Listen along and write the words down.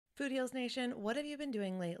Food Heals Nation, what have you been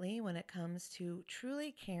doing lately when it comes to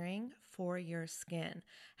truly caring for your skin?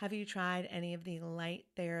 Have you tried any of the light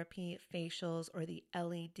therapy facials or the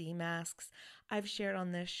LED masks? I've shared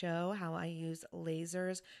on this show how I use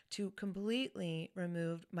lasers to completely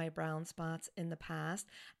remove my brown spots in the past,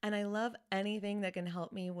 and I love anything that can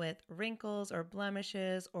help me with wrinkles or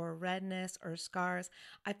blemishes or redness or scars.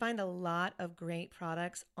 I find a lot of great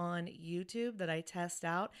products on YouTube that I test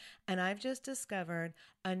out, and I've just discovered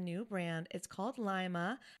a new brand. It's called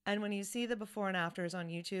Lima. And when you see the before and afters on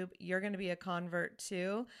YouTube, you're going to be a convert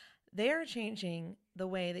too. They are changing the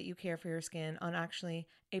way that you care for your skin on actually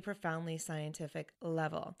a profoundly scientific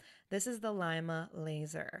level. This is the Lima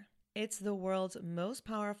laser. It's the world's most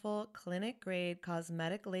powerful clinic-grade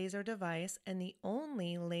cosmetic laser device and the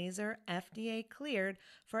only laser FDA cleared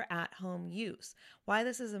for at-home use. Why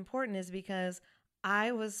this is important is because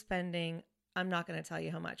I was spending, I'm not going to tell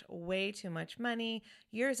you how much, way too much money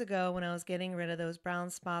years ago when I was getting rid of those brown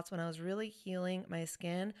spots, when I was really healing my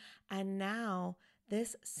skin. And now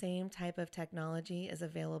this same type of technology is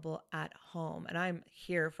available at home, and I'm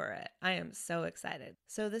here for it. I am so excited.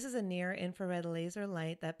 So this is a near-infrared laser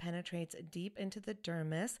light that penetrates deep into the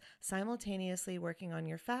dermis, simultaneously working on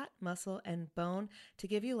your fat, muscle, and bone to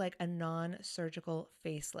give you like a non-surgical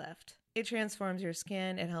facelift. It transforms your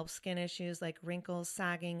skin. It helps skin issues like wrinkles,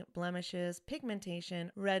 sagging, blemishes,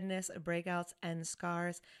 pigmentation, redness, breakouts, and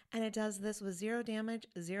scars. And it does this with zero damage,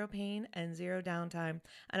 zero pain, and zero downtime.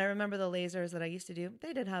 And I remember the lasers that I used to do,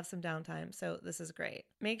 they did have some downtime, so this is great.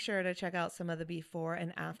 Make sure to check out some of the before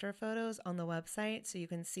and after photos on the website so you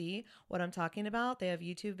can see what I'm talking about. They have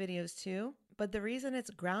YouTube videos too. But the reason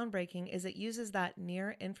it's groundbreaking is it uses that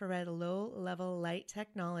near-infrared low-level light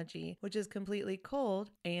technology, which is completely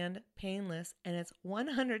cold and painless, and it's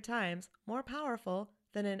 100 times more powerful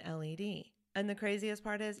than an LED. And the craziest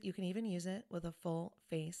part is you can even use it with a full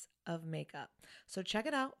face of makeup. So check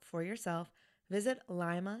it out for yourself. Visit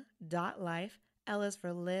lima.life. L is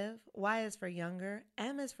for live, Y is for younger,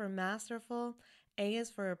 M is for masterful, A is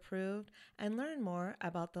for approved, and learn more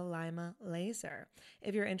about the Lima laser.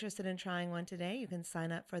 If you're interested in trying one today, you can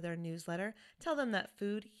sign up for their newsletter. Tell them that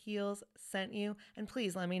Food Heals sent you, and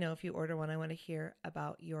please let me know if you order one. I want to hear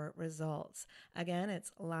about your results. Again,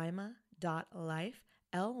 it's lima.life,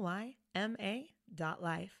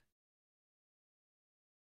 Lyma.life.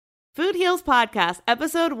 Food Heals Podcast,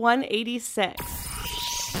 episode 186.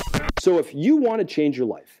 So if you want to change your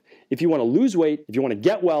life, if you want to lose weight, if you want to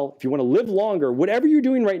get well, if you want to live longer, whatever you're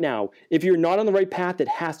doing right now, if you're not on the right path, it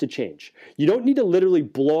has to change. You don't need to literally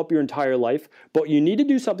blow up your entire life, but you need to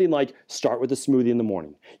do something like start with a smoothie in the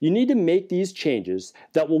morning. You need to make these changes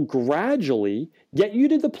that will gradually get you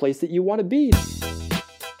to the place that you want to be.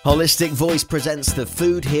 Holistic Voice presents the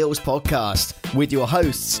Food Heals Podcast with your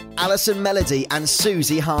hosts, Alison Melody and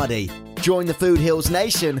Susie Hardy. Join the Food Heals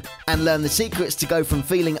Nation and learn the secrets to go from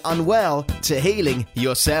feeling unwell to healing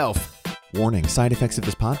yourself. Warning, side effects of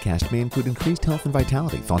this podcast may include increased health and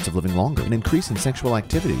vitality, thoughts of living longer, an increase in sexual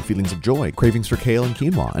activity, feelings of joy, cravings for kale and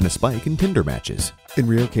quinoa, and a spike in Tinder matches. In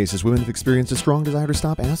rare cases, women have experienced a strong desire to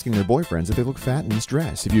stop asking their boyfriends if they look fat and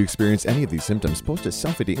stressed. If you experience any of these symptoms, post a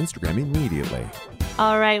selfie to Instagram immediately.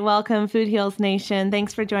 All right, welcome Food Heals Nation.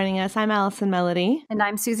 Thanks for joining us. I'm Alison Melody. And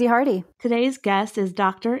I'm Susie Hardy. Today's guest is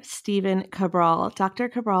Dr. Stephen Cabral. Dr.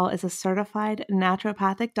 Cabral is a certified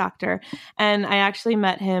naturopathic doctor, and I actually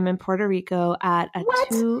met him in Puerto Rico at a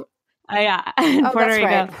in Puerto Rico.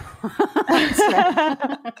 Right. That's right.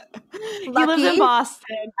 He lives in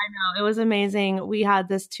Boston. I know. It was amazing. We had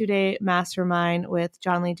this 2-day mastermind with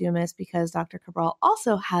John Lee Dumas because Dr. Cabral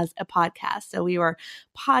also has a podcast. So we were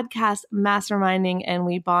podcast masterminding and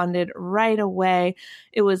we bonded right away.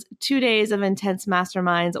 It was 2 days of intense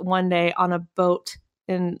masterminds, 1 day on a boat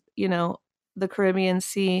in, the Caribbean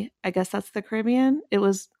Sea. I guess that's the Caribbean. It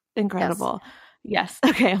was incredible. Yes.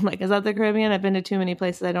 Okay. I'm like, is that the Caribbean? I've been to too many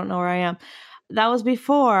places. I don't know where I am. That was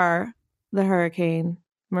before the Hurricane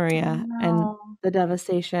Maria and the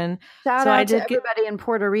devastation. Shout out to everybody in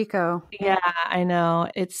Puerto Rico. Yeah, I know.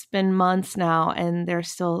 It's been months now and they're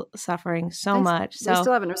still suffering so much. They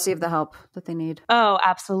still haven't received the help that they need. Oh,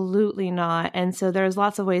 absolutely not. And so there's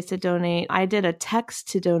lots of ways to donate. I did a text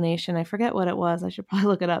to donation. I forget what it was. I should probably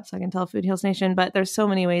look it up so I can tell Food Heals Nation. But there's so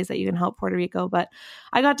many ways that you can help Puerto Rico. But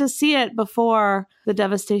I got to see it before the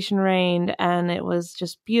devastation reigned and it was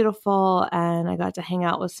just beautiful. And I got to hang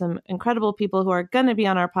out with some incredible people who are going to be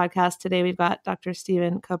on our podcast today. We've got Dr.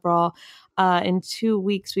 Stephen Cabral. In 2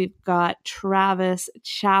 weeks, we've got Travis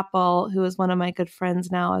Chappell, who is one of my good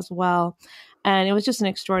friends now as well. And it was just an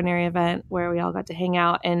extraordinary event where we all got to hang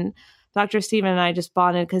out. And Dr. Steven and I just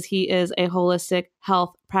bonded because he is a holistic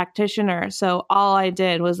health practitioner. So all I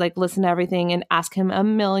did was like listen to everything and ask him a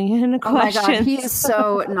million questions. Oh my God, he is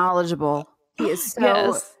so knowledgeable. He is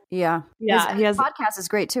so... Yes. Yeah. His podcast is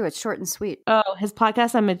great too. It's short and sweet. Oh, his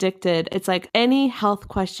podcast, I'm Addicted. It's like any health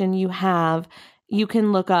question you have, you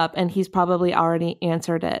can look up and he's probably already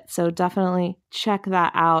answered it. So definitely check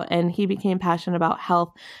that out. And he became passionate about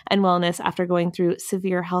health and wellness after going through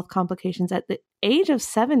severe health complications at the age of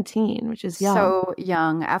 17, which is young. So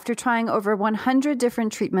young. After trying over 100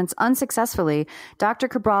 different treatments unsuccessfully, Dr.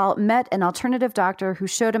 Cabral met an alternative doctor who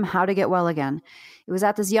showed him how to get well again. It was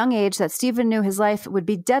at this young age that Stephen knew his life would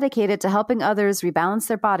be dedicated to helping others rebalance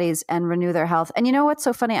their bodies and renew their health. And you know what's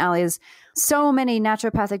so funny, Allie, is so many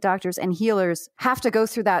naturopathic doctors and healers have to go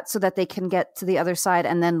through that so that they can get to the other side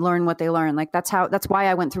and then learn what they learn. Like that's why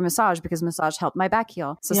I went through massage, because massage helped my back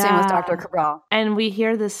heal. So same with Dr. Cabral. And we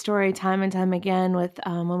hear this story time and time again with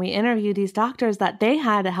when we interview these doctors that they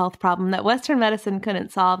had a health problem that Western medicine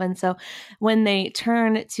couldn't solve. And so when they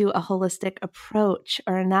turn to a holistic approach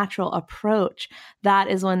or a natural approach, that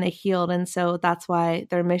is when they healed. And so that's why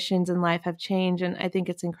their missions in life have changed. And I think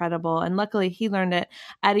it's incredible. And luckily he learned it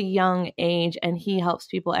at a young age and he helps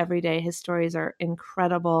people every day. His stories are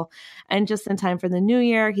incredible. And just in time for the new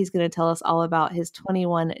year, he's going to tell us all about his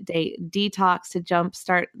 21-day detox to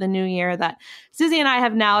jumpstart the new year that Susie and I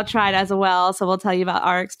have now tried as well. So we'll tell you about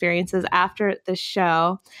our experiences after the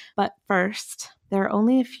show. But first, there are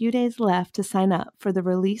only a few days left to sign up for the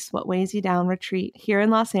Release What Weighs You Down retreat here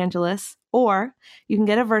in Los Angeles, or you can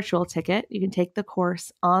get a virtual ticket. You can take the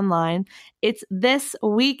course online. It's this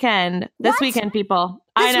weekend. This weekend, people.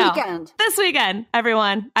 This weekend,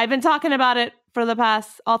 everyone. I've been talking about it for the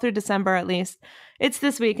past, all through December at least. It's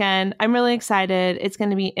this weekend. I'm really excited. It's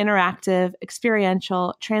going to be interactive,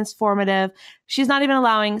 experiential, transformative. She's not even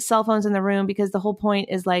allowing cell phones in the room because the whole point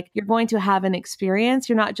is like, you're going to have an experience.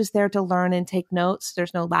 You're not just there to learn and take notes.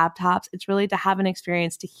 There's no laptops. It's really to have an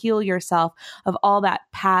experience to heal yourself of all that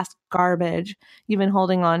past garbage you've been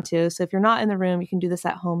holding on to. So if you're not in the room, you can do this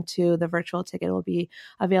at home too. The virtual ticket will be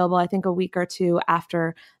available, I think, a week or two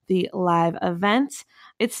after the live event.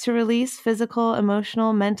 It's to release physical,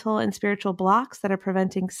 emotional, mental, and spiritual blocks that are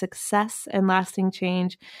preventing success and lasting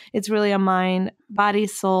change. It's really a mind, body,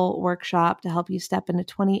 soul workshop to help you step into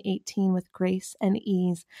 2018 with grace and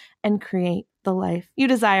ease and create the life you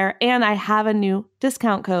desire. And I have a new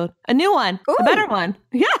discount code, a new one, Ooh. A better one.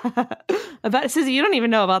 Yeah. Susie, you don't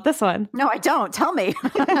even know about this one. No, I don't. Tell me.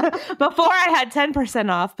 Before I had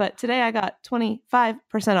 10% off, but today I got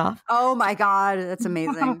 25% off. Oh my God. That's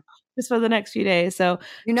amazing. Just for the next few days. So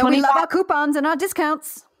we love our coupons and our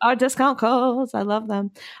discounts. Our discount codes. I love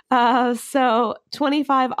them. So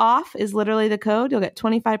 25 off is literally the code. You'll get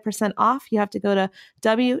 25% off. You have to go to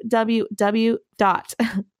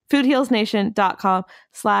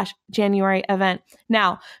www.foodhealsnation.com/January event.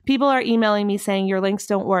 Now, people are emailing me saying your links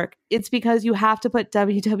don't work. It's because you have to put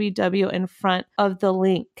www in front of the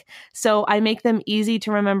link. So I make them easy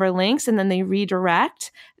to remember links and then they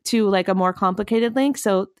redirect to like a more complicated link.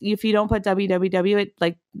 So if you don't put www, it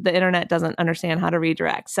like the internet doesn't understand how to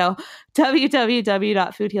redirect. So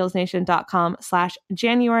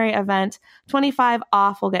www.foodhealsnation.com/January event, 25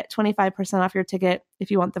 off. We'll get 25% off your ticket. If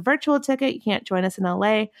you want the virtual ticket, you can't join us in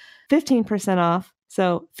LA, 15% off.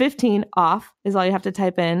 So 15 off is all you have to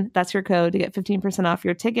type in. That's your code to get 15% off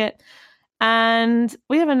your ticket. And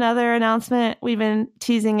we have another announcement. We've been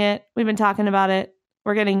teasing it. We've been talking about it.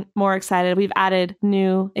 We're getting more excited. We've added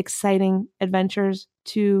new, exciting adventures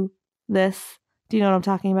to this. Do you know what I'm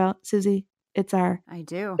talking about, Susie? I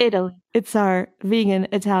do. Italy. It's our vegan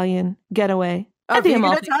Italian getaway. Vegan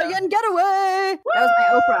Italian getaway. That was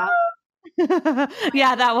my Oprah.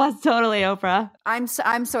 Yeah, that was totally Oprah. I'm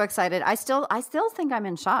so excited. I still think I'm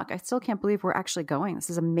in shock. I still can't believe we're actually going. This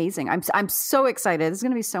is amazing. I'm so excited. This is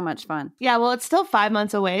going to be so much fun. Yeah, well, it's still 5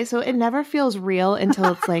 months away, so it never feels real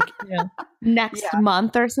until it's like next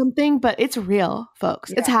month or something. But it's real, folks.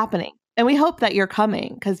 Yeah. It's happening, and we hope that you're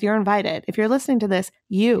coming because you're invited. If you're listening to this,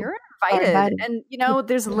 you're invited. And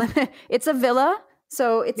there's it's a villa.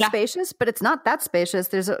 So it's spacious, but it's not that spacious.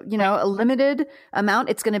 There's a limited amount.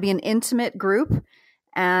 It's going to be an intimate group.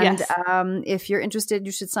 And if you're interested,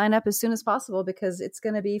 you should sign up as soon as possible because it's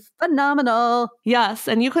going to be phenomenal. Yes.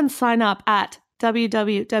 And you can sign up at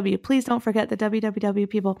www. Please don't forget the www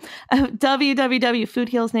people.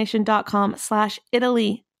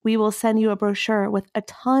 www.foodhealsnation.com/Italy. We will send you a brochure with a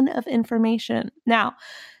ton of information. Now,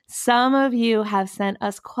 Some of you have sent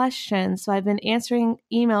us questions. So I've been answering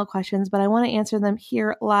email questions, but I want to answer them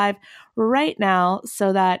here live right now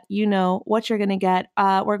so that you know what you're going to get.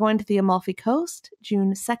 We're going to the Amalfi Coast,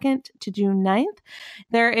 June 2nd to June 9th.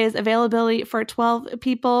 There is availability for 12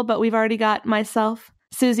 people, but we've already got myself,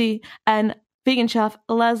 Susie, and vegan chef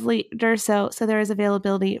Leslie Durso. So there is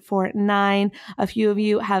availability for 9. A few of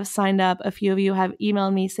you have signed up. A few of you have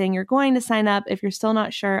emailed me saying you're going to sign up. If you're still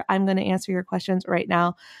not sure, I'm going to answer your questions right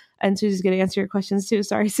now. And Susie's going to answer your questions too.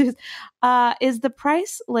 Sorry, Suze. Is the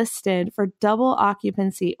price listed for double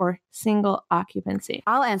occupancy or single occupancy?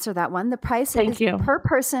 I'll answer that one. The price Thank is you. per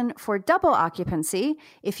person for double occupancy.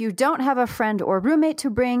 If you don't have a friend or roommate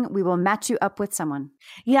to bring, we will match you up with someone.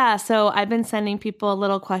 Yeah. So I've been sending people a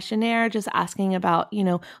little questionnaire just asking about,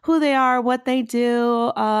 who they are, what they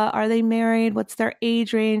do. Are they married? What's their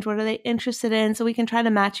age range? What are they interested in? So we can try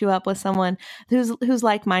to match you up with someone who's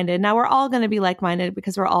like-minded. Now we're all going to be like-minded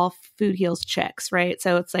because we're all Food Heals chicks, right?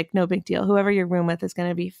 So it's like no big deal. Whoever you room with is going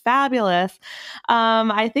to be fabulous.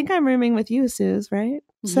 I think I'm rooming with you, Suze, right?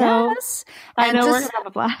 So yes. I know we're going to have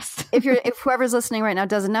a blast. if whoever's listening right now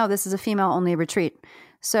doesn't know, this is a female only retreat.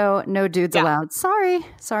 So no dudes allowed. Sorry,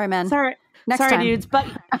 men. Sorry, Next time. dudes.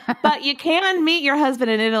 But you can meet your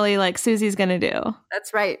husband in Italy like Susie's going to do.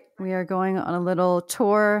 That's right. We are going on a little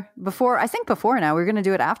tour before now. We were going to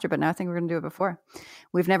do it after, but now I think we're going to do it before.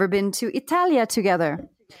 We've never been to Italia together.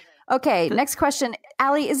 Okay, next question.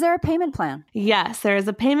 Allie, is there a payment plan? Yes, there is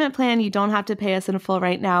a payment plan. You don't have to pay us in full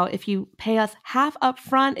right now. If you pay us half up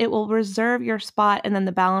front, it will reserve your spot, and then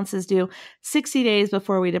the balance is due 60 days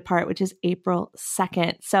before we depart, which is April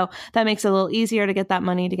 2nd. So that makes it a little easier to get that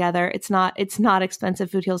money together. It's not expensive,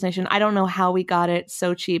 Food Heals Nation. I don't know how we got it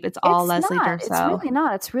so cheap. It's all Leslie Durso. It's really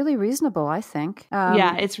not. It's really reasonable, I think.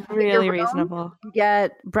 Yeah, it's really reasonable. You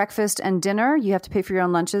get breakfast and dinner. You have to pay for your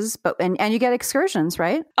own lunches, and you get excursions,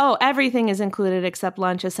 right? Oh, everything is included except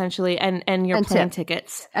lunch, essentially, and your plane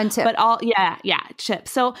tickets. And tip. But chip.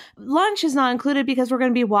 So lunch is not included because we're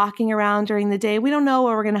going to be walking around during the day. We don't know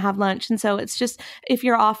where we're going to have lunch. And so it's just, if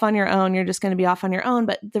you're off on your own, you're just going to be off on your own.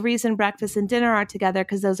 But the reason breakfast and dinner are together,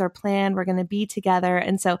 because those are planned, we're going to be together.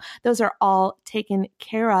 And so those are all taken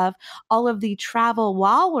care of. All of the travel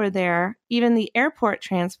while we're there, even the airport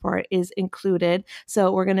transport is included.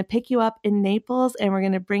 So we're going to pick you up in Naples and we're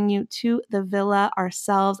going to bring you to the villa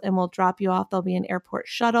ourselves, and we'll drop you off. There'll be an airport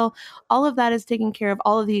shuttle. All of that is taken care of.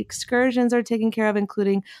 All of the excursions are taken care of,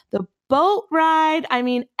 including the boat ride. I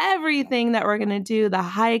mean, everything that we're going to do, the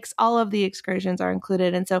hikes, all of the excursions are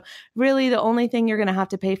included. And so really the only thing you're going to have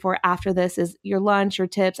to pay for after this is your lunch, your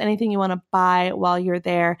tips, anything you want to buy while you're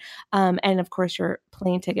there. And of course your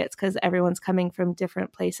plane tickets, because everyone's coming from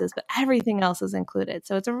different places, but everything else is included.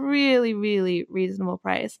 So it's a really, really reasonable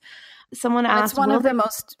price. Someone asked, it's one of the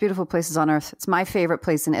most beautiful places on earth. It's my favorite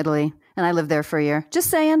place in Italy, and I lived there for a year. Just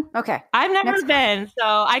saying. Okay. I've never been,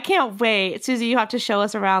 so I can't wait. Susie, you have to show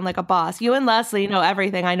us around like a boss. You and Leslie know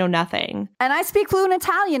everything. I know nothing. And I speak fluent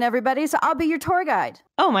Italian, everybody, so I'll be your tour guide.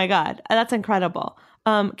 Oh my God. That's incredible.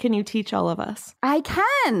 Can you teach all of us? I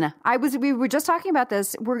can. We were just talking about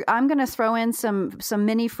this. I'm going to throw in some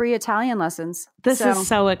mini free Italian lessons. This is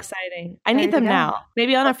so exciting. I need them now.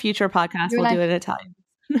 Maybe on a future podcast, we'll do it in Italian.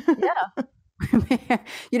 Yeah.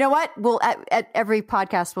 You know what? We'll at every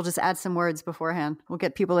podcast, we'll just add some words beforehand. We'll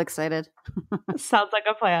get people excited. Sounds like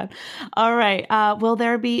a plan. All right. Will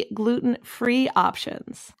there be gluten-free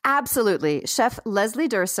options? Absolutely. Chef Leslie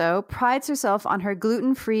Durso prides herself on her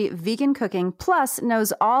gluten-free vegan cooking, plus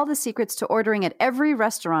knows all the secrets to ordering at every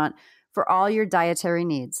restaurant for all your dietary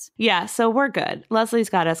needs. Yeah, so we're good. Leslie's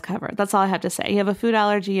got us covered. That's all I have to say. You have a food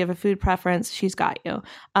allergy, you have a food preference, she's got you.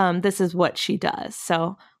 This is what she does.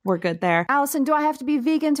 So we're good there. Allison, do I have to be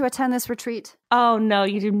vegan to attend this retreat? Oh, no,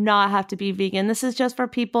 you do not have to be vegan. This is just for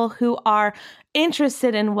people who are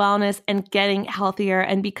interested in wellness and getting healthier.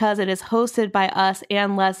 And because it is hosted by us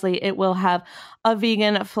and Leslie, it will have a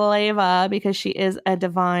vegan flavor because she is a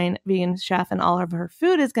divine vegan chef and all of her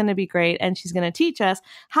food is going to be great. And she's going to teach us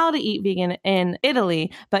how to eat vegan in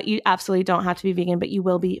Italy. But you absolutely don't have to be vegan, but you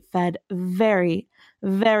will be fed very,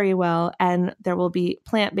 very well. And there will be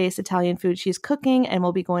plant-based Italian food she's cooking, and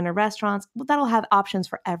we'll be going to restaurants. That'll have options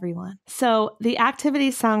for everyone. So the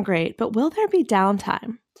activities sound great, but will there be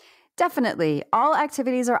downtime? Definitely. All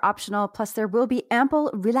activities are optional, plus there will be ample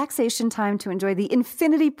relaxation time to enjoy the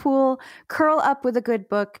infinity pool, curl up with a good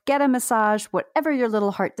book, get a massage, whatever your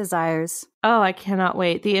little heart desires. Oh, I cannot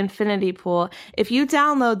wait. The infinity pool. If you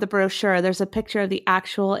download the brochure, there's a picture of the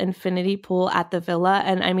actual infinity pool at the villa.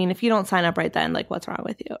 And I mean, if you don't sign up right then, like what's wrong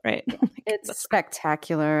with you, right? It's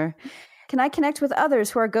spectacular. can I connect with others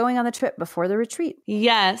who are going on the trip before the retreat?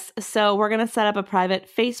 Yes. So we're going to set up a private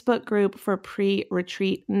Facebook group for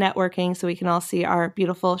pre-retreat networking so we can all see our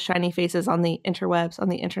beautiful, shiny faces on the interwebs, on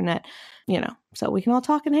the internet, so we can all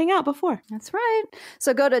talk and hang out before. That's right.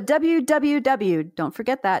 So go to don't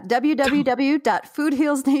forget that,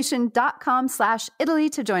 www.foodhealsnation.com/Italy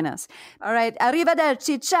to join us. All right.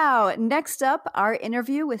 Arrivederci. Ciao. Next up, our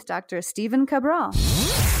interview with Dr. Stephen Cabral.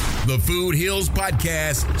 The Food Heals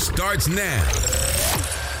Podcast starts now.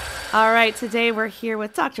 All right, today we're here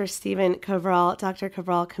with Dr. Stephen Cabral. Dr.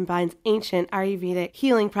 Cabral combines ancient Ayurvedic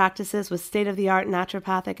healing practices with state-of-the-art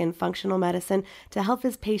naturopathic and functional medicine to help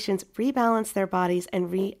his patients rebalance their bodies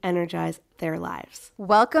and re-energize their lives.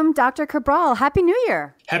 Welcome, Dr. Cabral. Happy New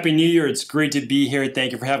Year. Happy New Year. It's great to be here.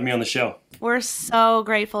 Thank you for having me on the show. We're so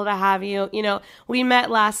grateful to have you. We met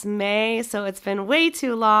last May, so it's been way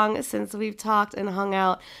too long since we've talked and hung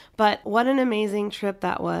out. But what an amazing trip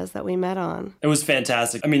that was that we met on. It was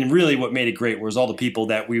fantastic. I mean, really what made it great was all the people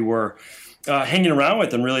that we were hanging around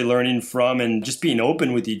with and really learning from and just being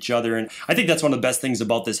open with each other. And I think that's one of the best things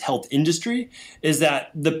about this health industry is that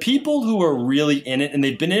the people who are really in it, and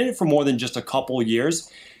they've been in it for more than just a couple of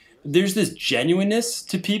years, there's this genuineness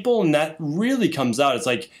to people, and that really comes out. It's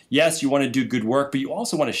like, yes, you want to do good work, but you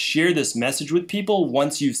also want to share this message with people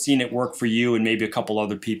once you've seen it work for you and maybe a couple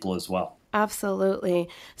other people as well. Absolutely.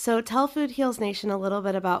 So tell Food Heals Nation a little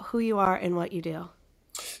bit about who you are and what you do.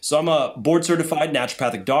 So I'm a board-certified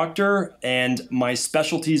naturopathic doctor, and my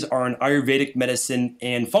specialties are in Ayurvedic medicine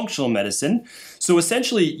and functional medicine. So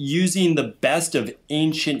essentially using the best of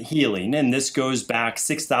ancient healing, and this goes back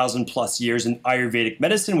 6,000 plus years in Ayurvedic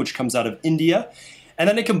medicine, which comes out of India. And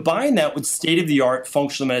then I combine that with state-of-the-art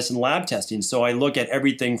functional medicine lab testing. So I look at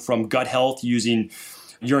everything from gut health using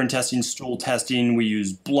urine testing, stool testing. We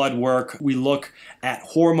use blood work. We look at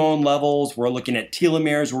hormone levels. We're looking at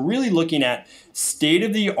telomeres. We're really looking at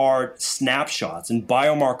state-of-the-art snapshots and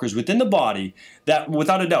biomarkers within the body that,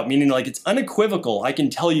 without a doubt, meaning like it's unequivocal, I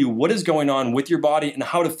can tell you what is going on with your body and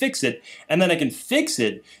how to fix it. And then I can fix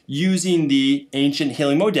it using the ancient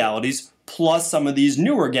healing modalities plus some of these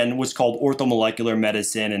newer, again, what's called orthomolecular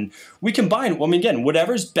medicine. And we combine,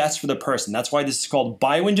 whatever's best for the person. That's why this is called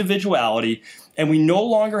bioindividuality. And we no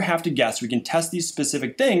longer have to guess. We can test these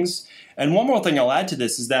specific things. And one more thing I'll add to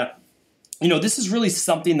this is that, this is really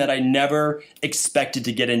something that I never expected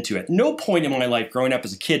to get into. At no point in my life growing up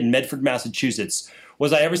as a kid in Medford, Massachusetts,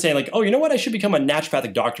 was I ever saying like, oh, you know what? I should become a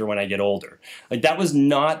naturopathic doctor when I get older. Like that was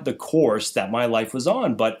not the course that my life was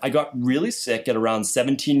on. But I got really sick at around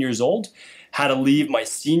 17 years old, had to leave my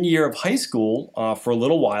senior year of high school for a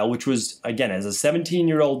little while, which was, again, as a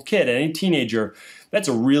 17-year-old kid, any teenager, that's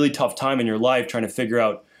a really tough time in your life trying to figure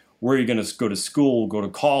out where you're going to go to school, go to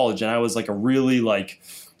college. And I was like a really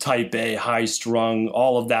type A, high strung,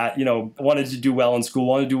 all of that, wanted to do well in school,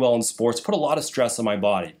 wanted to do well in sports, put a lot of stress on my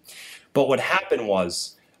body. But what happened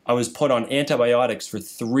was I was put on antibiotics for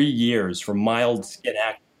 3 years for mild skin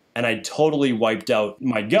acne, and I totally wiped out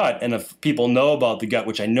my gut. And if people know about the gut,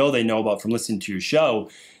 which I know they know about from listening to your show,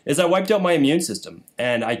 is I wiped out my immune system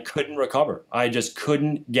and I couldn't recover. I just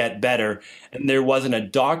couldn't get better. And there wasn't a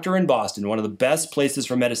doctor in Boston, one of the best places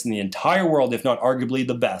for medicine in the entire world, if not arguably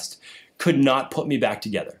the best, could not put me back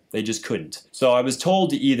together. They just couldn't. So I was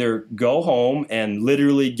told to either go home and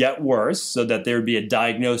literally get worse so that there would be a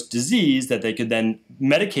diagnosed disease that they could then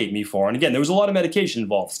medicate me for. And again, there was a lot of medication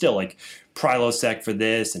involved still, like Prilosec for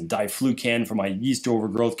this and Diflucan for my yeast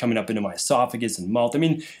overgrowth coming up into my esophagus and mouth. I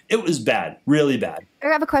mean, it was bad, really bad. I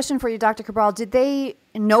have a question for you, Dr. Cabral. Did they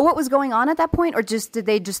know what was going on at that point, or did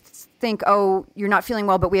they just think, oh, you're not feeling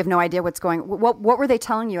well, but we have no idea what's going on? What were they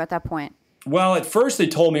telling you at that point? Well, at first they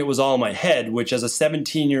told me it was all in my head, which as a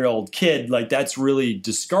 17-year-old kid, that's really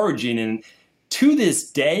discouraging. And to this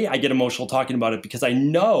day, I get emotional talking about it because I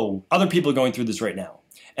know other people are going through this right now.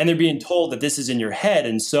 And they're being told that this is in your head.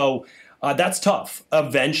 And so that's tough.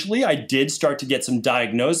 Eventually, I did start to get some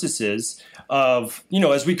diagnoses of,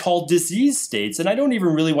 as we call disease states. And I don't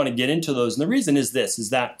even really want to get into those. And the reason is this, is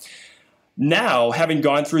that now, having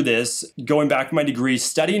gone through this, going back to my degree,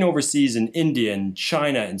 studying overseas in India and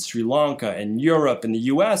China and Sri Lanka and Europe and the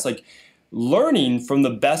US, learning from the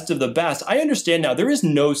best of the best, I understand now there is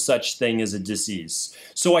no such thing as a disease.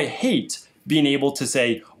 So I hate being able to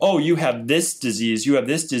say, oh, you have this disease,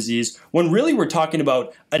 when really we're talking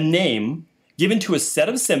about a name given to a set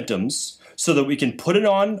of symptoms so that we can put it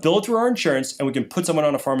on, bill it through our insurance, and we can put someone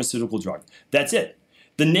on a pharmaceutical drug. That's it.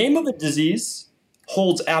 The name of a disease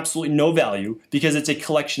holds absolutely no value because it's a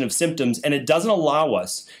collection of symptoms and it doesn't allow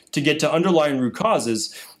us to get to underlying root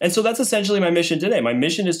causes. And so that's essentially my mission today. My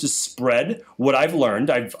mission is to spread what I've learned.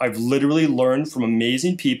 I've literally learned from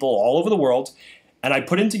amazing people all over the world, and I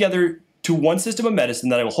put it together to one system of medicine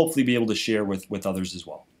that I will hopefully be able to share with others as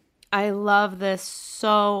well. I love this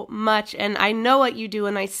so much, and I know what you do,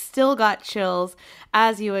 and I still got chills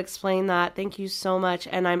as you explain that. Thank you so much.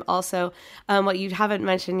 And I'm also, what you haven't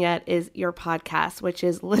mentioned yet is your podcast, which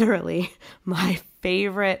is literally my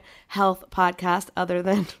favorite health podcast other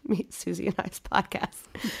than me, Susie and I's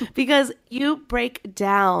podcast, because you break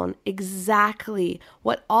down exactly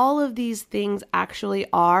what all of these things actually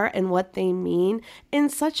are and what they mean in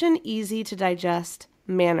such an easy to digest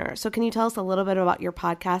manner. So can you tell us a little bit about your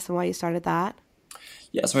podcast and why you started that?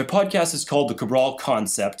 Yes, my podcast is called The Cabral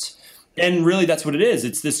Concept. And really that's what it is.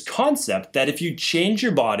 It's this concept that if you change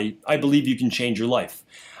your body, I believe you can change your life.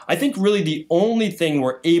 I think really the only thing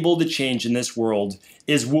we're able to change in this world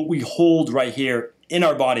is what we hold right here in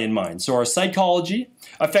our body and mind. So our psychology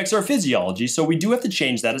affects our physiology. So we do have to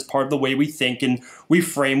change that as part of the way we think and we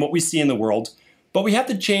frame what we see in the world. But we have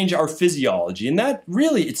to change our physiology, and that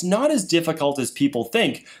really, it's not as difficult as people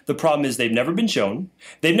think. The problem is they've never been shown.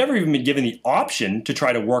 They've never even been given the option to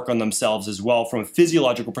try to work on themselves as well from a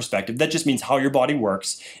physiological perspective. That just means how your body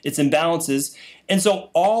works, its imbalances. And so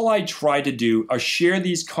all I try to do are share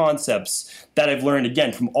these concepts that I've learned,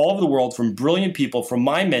 again, from all over the world, from brilliant people, from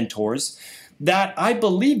my mentors, that I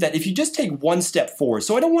believe that if you just take one step forward,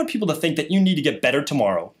 so I don't want people to think that you need to get better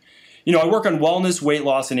tomorrow. You know, I work on wellness, weight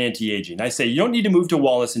loss, and anti-aging. I say you don't need to move to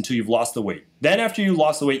wellness until you've lost the weight. Then after you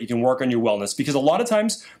lost the weight, you can work on your wellness, because a lot of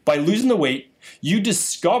times by losing the weight, you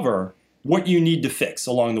discover what you need to fix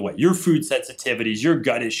along the way. Your food sensitivities, your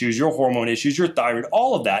gut issues, your hormone issues, your thyroid,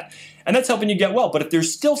 all of that. And that's helping you get well. But if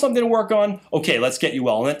there's still something to work on, okay, let's get you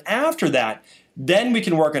well. And then after that, then we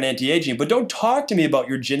can work on anti-aging. But don't talk to me about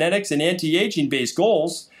your genetics and anti-aging based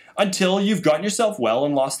goals until you've gotten yourself well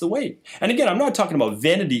and lost the weight. And again, I'm not talking about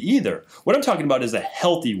vanity either. What I'm talking about is a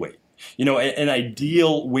healthy weight. You know, an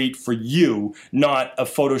ideal weight for you, not a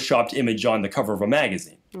photoshopped image on the cover of a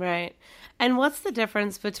magazine. Right. And what's the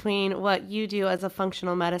difference between what you do as a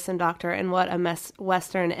functional medicine doctor and what a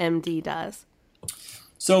Western MD does?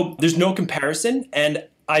 So there's no comparison, and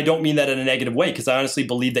I don't mean that in a negative way, because I honestly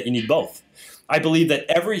believe that you need both. I believe that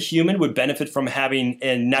every human would benefit from having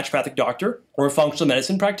a naturopathic doctor or a functional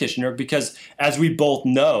medicine practitioner, because as we both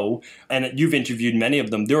know, and you've interviewed many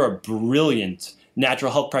of them, there are brilliant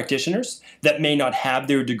natural health practitioners that may not have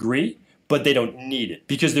their degree, but they don't need it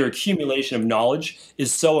because their accumulation of knowledge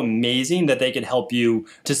is so amazing that they can help you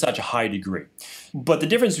to such a high degree. But the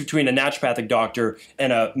difference between a naturopathic doctor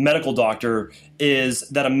and a medical doctor is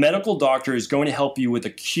that a medical doctor is going to help you with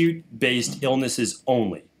acute-based illnesses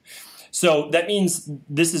only. So that means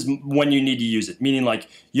this is when you need to use it, meaning like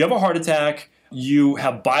you have a heart attack, you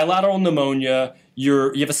have bilateral pneumonia,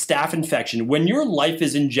 you have a staph infection. When your life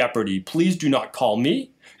is in jeopardy, please do not call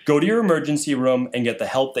me. Go to your emergency room and get the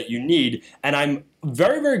help that you need. And I'm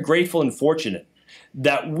very, very grateful and fortunate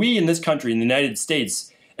that we in this country, in the United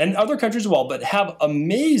States, and other countries as well, but have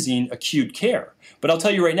amazing acute care. But I'll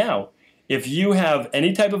tell you right now, if you have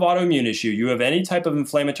any type of autoimmune issue, you have any type of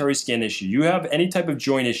inflammatory skin issue, you have any type of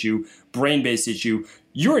joint issue, brain-based issue,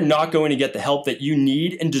 you are not going to get the help that you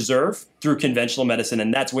need and deserve through conventional medicine.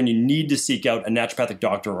 And that's when you need to seek out a naturopathic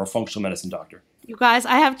doctor or a functional medicine doctor. You guys,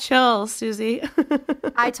 I have chills, Susie.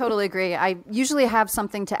 I totally agree. I usually have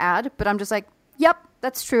something to add, but I'm just like, yep,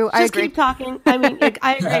 that's true. I agree. Just keep talking. I mean,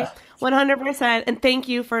 I agree 100%. And thank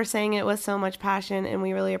you for saying it with so much passion, and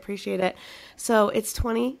we really appreciate it. So it's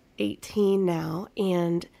 2018 now,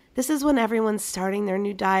 and this is when everyone's starting their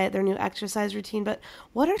new diet, their new exercise routine. But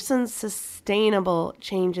what are some sustainable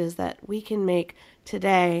changes that we can make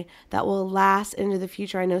today that will last into the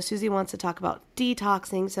future? I know Susie wants to talk about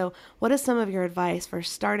detoxing. So what is some of your advice for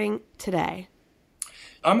starting today?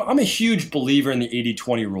 I'm a huge believer in the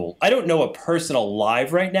 80-20 rule. I don't know a person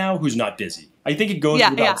alive right now who's not busy. I think it goes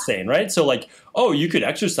without saying, right? So like, oh, you could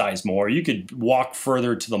exercise more, you could walk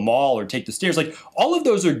further to the mall or take the stairs. Like all of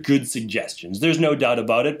those are good suggestions. There's no doubt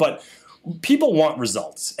about it. But people want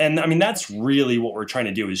results. And I mean, that's really what we're trying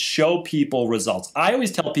to do is show people results. I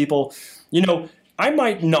always tell people, you know, I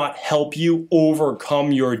might not help you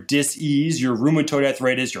overcome your dis-ease, your rheumatoid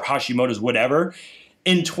arthritis, your Hashimoto's, whatever.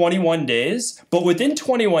 in 21 days, but within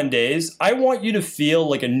 21 days, I want you to feel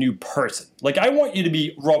like a new person. Like I want you to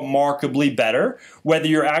be remarkably better, whether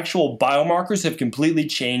your actual biomarkers have completely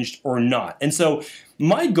changed or not. And so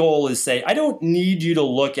my goal is say, I don't need you to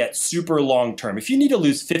look at super long term. If you need to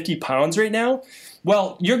lose 50 pounds right now,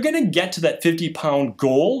 well, you're going to get to that 50-pound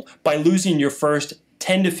goal by losing your first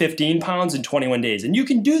 10 to 15 pounds in 21 days. And you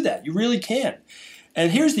can do that. You really can.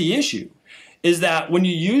 And here's the issue, is that when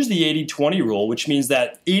you use the 80-20 rule, which means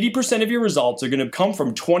that 80% of your results are going to come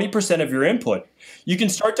from 20% of your input, you can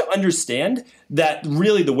start to understand that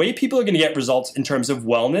really the way people are going to get results in terms of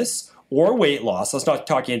wellness or weight loss, let's not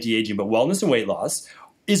talk anti-aging, but wellness and weight loss,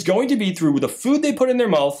 is going to be through the food they put in their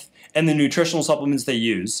mouth and the nutritional supplements they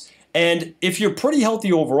use. And if you're pretty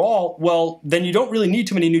healthy overall, well, then you don't really need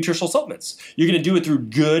too many nutritional supplements. You're going to do it through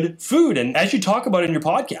good food. And as you talk about in your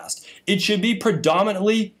podcast, it should be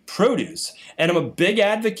predominantly produce. And I'm a big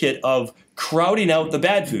advocate of crowding out the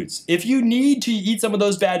bad foods. If you need to eat some of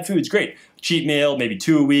those bad foods, great. Cheat meal, maybe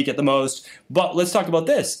 2 a week at the most. But let's talk about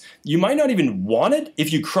this. You might not even want it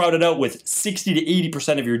if you crowd it out with 60 to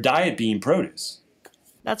 80% of your diet being produce.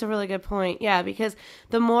 That's a really good point. Yeah, because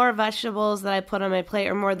the more vegetables that I put on my plate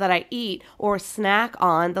or more that I eat or snack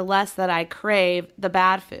on, the less that I crave the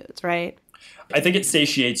bad foods, right? I think it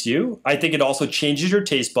satiates you. I think it also changes your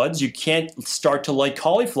taste buds. You can't start to like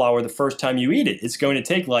cauliflower the first time you eat it. It's going to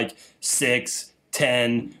take like 6,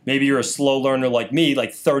 10, maybe you're a slow learner like me,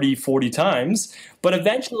 like 30, 40 times. But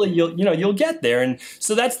eventually you'll get there. And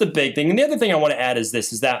so that's the big thing. And the other thing I want to add is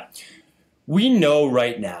this, is that we know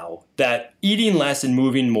right now that eating less and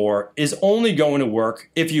moving more is only going to work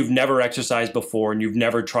if you've never exercised before and you've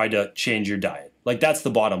never tried to change your diet. Like that's the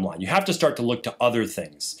bottom line. You have to start to look to other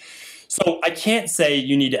things. So I can't say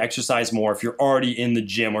you need to exercise more if you're already in the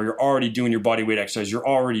gym or you're already doing your body weight exercise. You're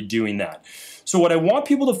already doing that. So what I want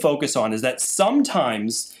people to focus on is that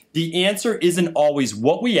sometimes the answer isn't always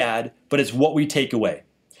what we add, but it's what we take away.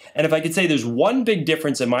 And if I could say there's one big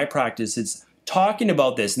difference in my practice, it's talking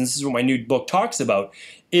about this, and this is what my new book talks about,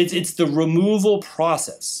 it's the removal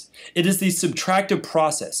process. It is the subtractive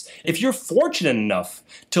process. If you're fortunate enough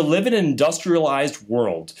to live in an industrialized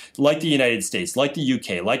world like the United States, like the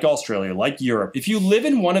UK, like Australia, like Europe, if you live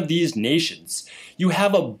in one of these nations, you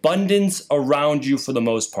have abundance around you for the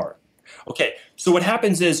most part. Okay, so what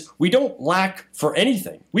happens is we don't lack for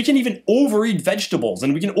anything. We can even overeat vegetables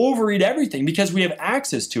and we can overeat everything because we have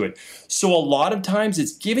access to it. So a lot of times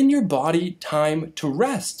it's giving your body time to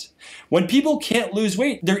rest. When people can't lose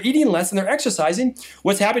weight, they're eating less and they're exercising.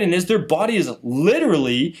 What's happening is their body is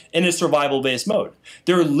literally in a survival-based mode.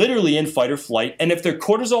 They're literally in fight or flight. And if their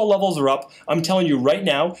cortisol levels are up, I'm telling you right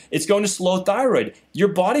now, it's going to slow thyroid. Your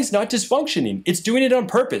body's not dysfunctioning. It's doing it on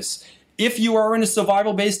purpose. If you are in a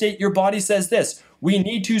survival-based state, your body says this: we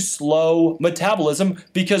need to slow metabolism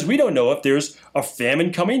because we don't know if there's a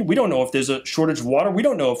famine coming. We don't know if there's a shortage of water. We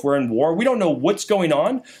don't know if we're in war. We don't know what's going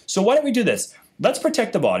on. So why don't we do this? Let's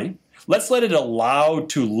protect the body. Let's let it allow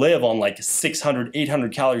to live on like 600,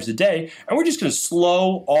 800 calories a day. And we're just going to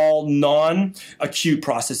slow all non-acute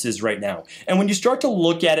processes right now. And when you start to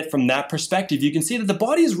look at it from that perspective, you can see that the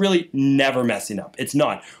body is really never messing up. It's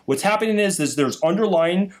not. What's happening is there's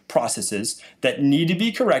underlying processes that need to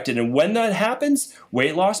be corrected. And when that happens,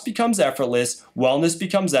 weight loss becomes effortless, wellness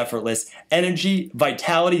becomes effortless, energy,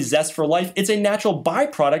 vitality, zest for life. It's a natural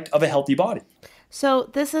byproduct of a healthy body. So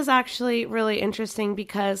this is actually really interesting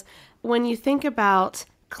because when you think about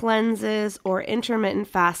cleanses or intermittent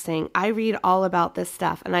fasting, I read all about this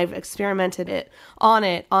stuff and I've experimented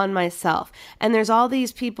on myself. And there's all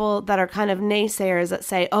these people that are kind of naysayers that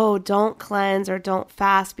say, oh, don't cleanse or don't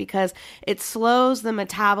fast because it slows the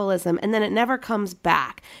metabolism and then it never comes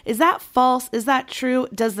back. Is that false? Is that true?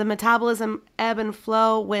 Does the metabolism ebb and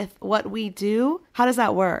flow with what we do? How does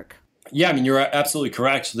that work? Yeah, I mean, you're absolutely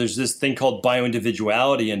correct. So there's this thing called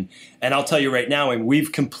bioindividuality. And I'll tell you right now, and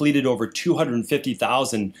we've completed over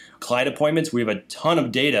 250,000 client appointments. We have a ton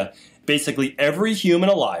of data. Basically, every human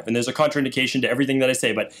alive, and there's a contraindication to everything that I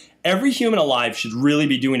say, but every human alive should really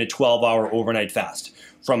be doing a 12-hour overnight fast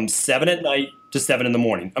from 7 at night to 7 in the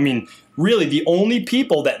morning. I mean, really, the only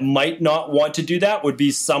people that might not want to do that would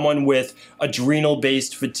be someone with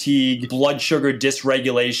adrenal-based fatigue, blood sugar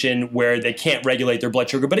dysregulation, where they can't regulate their blood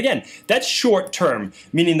sugar. But again, that's short-term,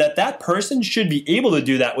 meaning that person should be able to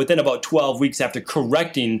do that within about 12 weeks after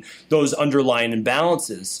correcting those underlying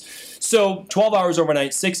imbalances. So 12 hours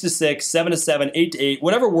overnight, 6 to 6, 7 to 7, 8 to 8,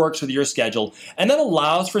 whatever works with your schedule. And that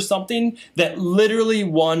allows for something that literally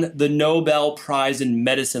won the Nobel Prize in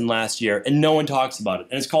medicine last year, and no one talks about it.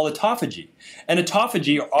 And it's called autophagy. And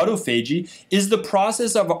autophagy, or autophagy, is the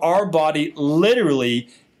process of our body literally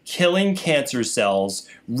killing cancer cells,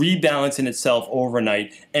 rebalancing itself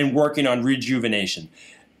overnight, and working on rejuvenation.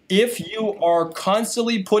 If you are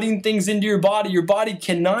constantly putting things into your body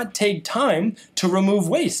cannot take time to remove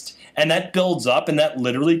waste. And that builds up, and that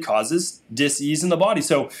literally causes dis-ease in the body.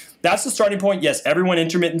 So that's the starting point. Yes, everyone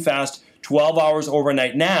intermittent fast, 12 hours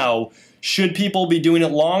overnight now. Should people be doing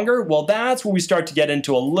it longer? Well, that's where we start to get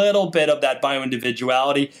into a little bit of that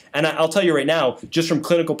bioindividuality. And I'll tell you right now, just from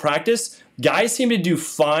clinical practice, guys seem to do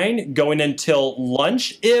fine going until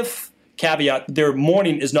lunch if, caveat, their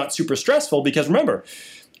morning is not super stressful. Because remember,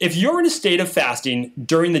 if you're in a state of fasting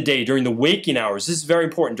during the day, during the waking hours, this is very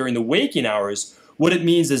important, during the waking hours, what it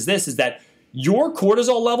means is this, is that your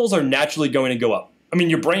cortisol levels are naturally going to go up. I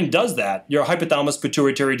mean, your brain does that, your hypothalamus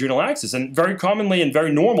pituitary adrenal axis. And very commonly and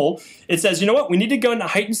very normal, it says, you know what, we need to go into a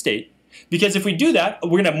heightened state. Because if we do that,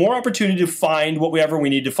 we're going to have more opportunity to find whatever we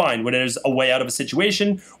need to find, whether it's a way out of a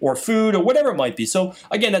situation or food or whatever it might be. So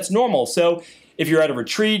again, that's normal. So if you're at a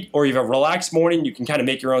retreat or you have a relaxed morning, you can kind of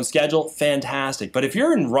make your own schedule, fantastic. But if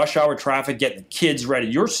you're in rush hour traffic, getting the kids ready,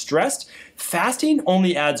 you're stressed, fasting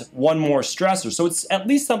only adds one more stressor. So it's at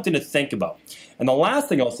least something to think about. And the last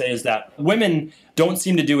thing I'll say is that women don't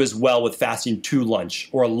seem to do as well with fasting to lunch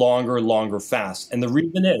or a longer fast. And the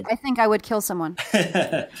reason is... I think I would kill someone.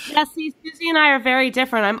 Yeah, see, Susie and I are very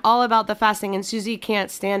different. I'm all about the fasting, and Susie can't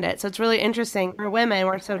stand it. So it's really interesting. For women,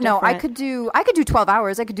 we're so different. No, I could do 12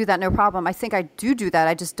 hours. I could do that, no problem. I think I do that.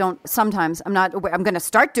 I just don't sometimes. I'm going to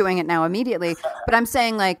start doing it now immediately. But I'm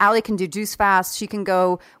saying, like, Allie can do juice fast. She can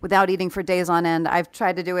go without eating for days on end. I've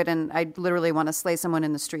tried to do it, and I literally want to slay someone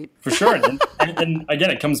in the street. For sure. And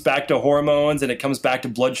again, it comes back to hormones, and it comes back to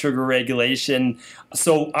blood sugar regulation.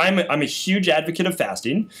 So I'm a huge advocate of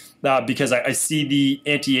fasting because I see the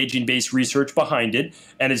anti-aging based research behind it,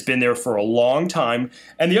 and it's been there for a long time.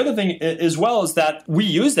 And the other thing as well is that we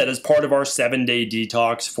use that as part of our 7-day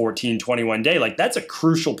detox, 14, 21 day. Like, that's a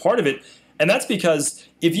crucial part of it. And that's because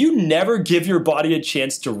if you never give your body a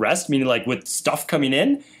chance to rest, meaning like with stuff coming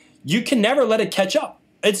in, you can never let it catch up.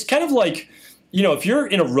 It's kind of like, you know, if you're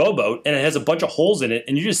in a rowboat and it has a bunch of holes in it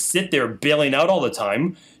and you just sit there bailing out all the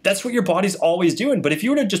time, that's what your body's always doing. But if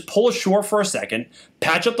you were to just pull ashore for a second,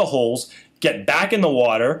 patch up the holes, get back in the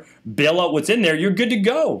water, bail out what's in there, you're good to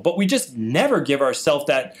go. But we just never give ourselves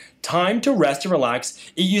that time to rest and relax.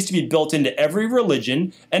 It used to be built into every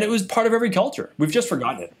religion, and it was part of every culture. We've just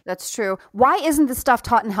forgotten it. That's true. Why isn't this stuff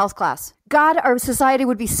taught in health class? God, our society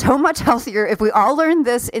would be so much healthier if we all learned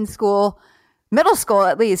this in school, middle school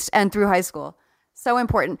at least, and through high school. So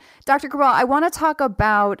important. Dr. Cabral, I want to talk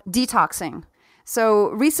about detoxing. So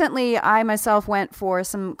recently, I myself went for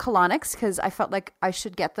some colonics because I felt like I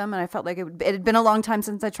should get them, and I felt like it had been a long time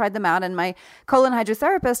since I tried them out. And my colon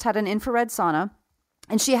hydrotherapist had an infrared sauna,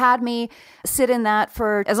 and she had me sit in that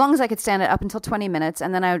for as long as I could stand it, up until 20 minutes,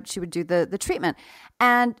 and then she would do the treatment.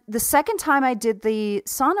 And the second time I did the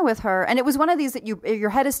sauna with her, and it was one of these that your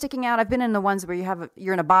head is sticking out. I've been in the ones where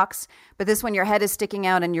you're in a box, but this one your head is sticking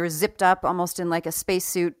out and you're zipped up almost in like a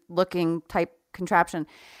spacesuit looking type contraption.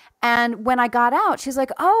 And when I got out, she's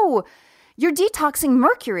like, "Oh, you're detoxing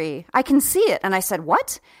mercury. I can see it." And I said,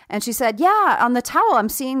 "What?" And she said, "Yeah, on the towel, I'm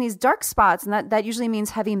seeing these dark spots, and that usually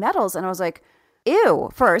means heavy metals." And I was like, ew,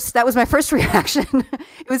 first. That was my first reaction.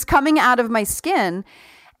 It was coming out of my skin.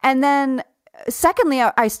 And then secondly,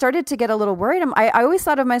 I started to get a little worried. I always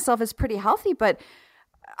thought of myself as pretty healthy, but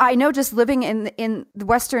I know just living in the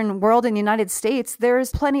Western world in the United States,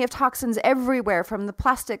 there's plenty of toxins everywhere, from the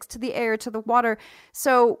plastics to the air to the water.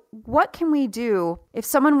 So what can we do if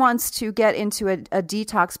someone wants to get into a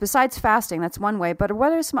detox besides fasting? That's one way, but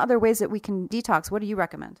what are some other ways that we can detox? What do you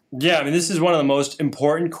recommend? Yeah, I mean, this is one of the most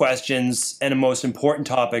important questions and the most important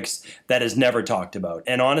topics that is never talked about.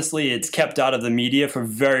 And honestly, it's kept out of the media for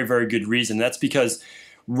very, very good reason. That's because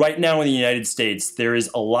right now in the United States,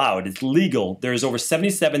 it's legal, there is over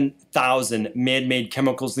 77,000 man-made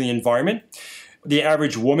chemicals in the environment. The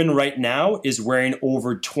average woman right now is wearing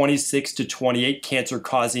over 26 to 28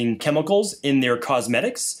 cancer-causing chemicals in their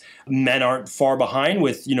cosmetics. Men aren't far behind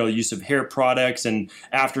with, the use of hair products and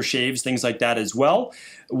aftershaves, things like that as well.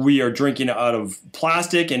 We are drinking out of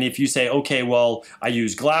plastic, and if you say, okay, well, I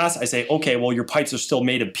use glass, I say, okay, well, your pipes are still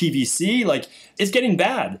made of PVC, like, it's getting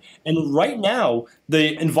bad. And right now,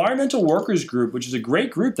 the Environmental Workers Group, which is a great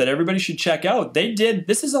group that everybody should check out,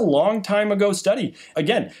 this is a long time ago study.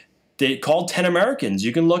 Again, they called 10 Americans.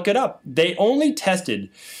 You can look it up. They only tested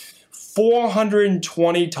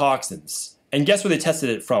 420 toxins. And guess where they tested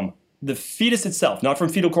it from? The fetus itself, not from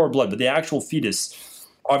fetal cord blood, but the actual fetus.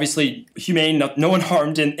 Obviously, humane, no one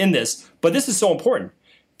harmed in this. But this is so important.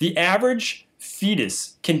 The average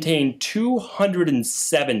fetus contained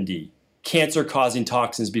 270 cancer-causing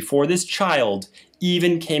toxins before this child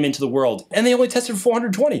even came into the world. And they only tested for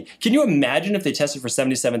 420. Can you imagine if they tested for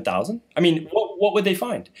 77,000? I mean, what would they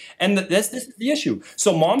find? And this is the issue.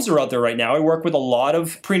 So moms are out there right now. I work with a lot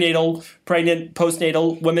of prenatal, pregnant,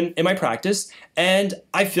 postnatal women in my practice, and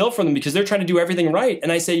I feel for them because they're trying to do everything right.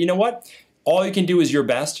 And I say, you know what? All you can do is your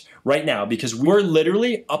best right now, because we're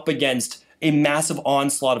literally up against a massive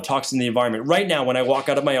onslaught of toxins in the environment. Right now, when I walk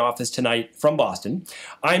out of my office tonight from Boston,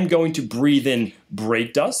 I'm going to breathe in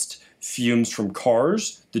brake dust, fumes from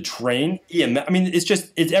cars, the train, EMF. I mean,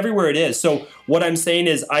 it's everywhere it is. So what I'm saying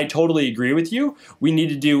is I totally agree with you. We need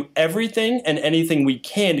to do everything and anything we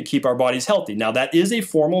can to keep our bodies healthy. Now, that is a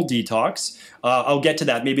formal detox. I'll get to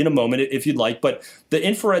that maybe in a moment if you'd like. But the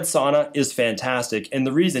infrared sauna is fantastic. And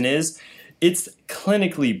the reason is it's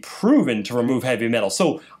clinically proven to remove heavy metal.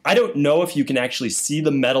 So I don't know if you can actually see the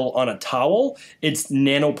metal on a towel. It's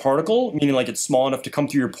nanoparticle, meaning like it's small enough to come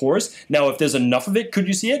through your pores. Now, if there's enough of it, could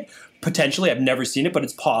you see it? Potentially. I've never seen it, but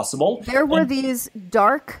it's possible. There were these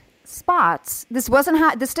dark spots. This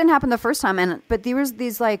didn't happen the first time, but there was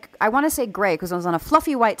these, like, I want to say gray because it was on a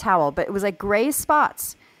fluffy white towel, but it was like gray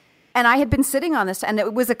spots. And I had been sitting on this, and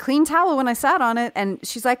it was a clean towel when I sat on it, and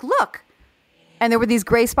she's like, look. And there were these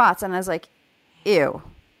gray spots, and I was like, ew.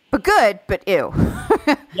 But good, but ew.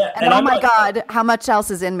 Yeah, and oh my God, how much else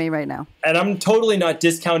is in me right now? And I'm totally not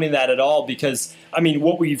discounting that at all, because, I mean,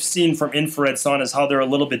 what we've seen from infrared saunas, how they're a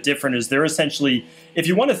little bit different, is they're essentially, if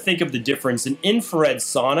you want to think of the difference, an infrared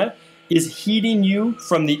sauna is heating you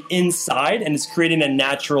from the inside, and it's creating a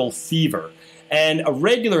natural fever. And a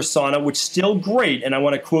regular sauna, which is still great, and I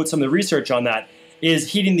want to quote some of the research on that,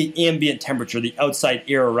 is heating the ambient temperature, the outside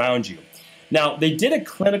air around you. Now, they did a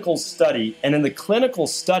clinical study, and in the clinical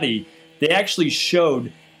study, they actually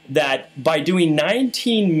showed that by doing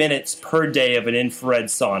 19 minutes per day of an infrared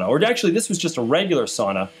sauna, or actually this was just a regular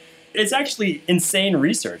sauna, it's actually insane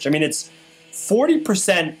research. I mean, it's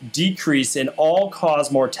 40% decrease in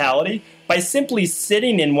all-cause mortality by simply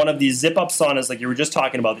sitting in one of these zip-up saunas like you were just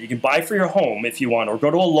talking about that you can buy for your home if you want, or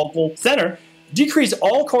go to a local center, decrease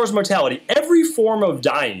all-cause mortality, every form of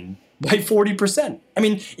dying, by 40%. I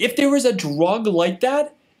mean, if there was a drug like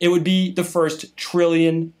that, it would be the first $1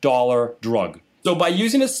 trillion drug. So by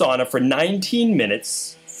using a sauna for 19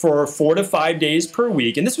 minutes for 4 to 5 days per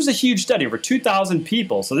week, and this was a huge study, over 2,000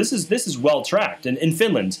 people, so this is well tracked in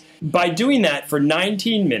Finland. By doing that for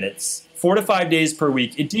 19 minutes, 4 to 5 days per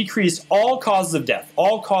week, it decreased all causes of death,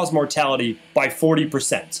 all-cause mortality by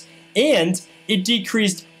 40%. And it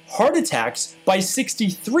decreased heart attacks by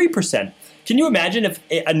 63%. Can you imagine if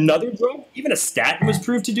another drug, even a statin, was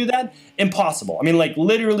proved to do that? Impossible. I mean, like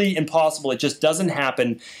literally impossible. It just doesn't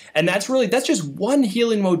happen. And that's just one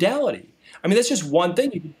healing modality. I mean, that's just one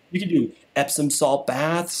thing. You could do Epsom salt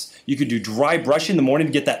baths. You could do dry brushing in the morning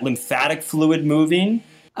to get that lymphatic fluid moving.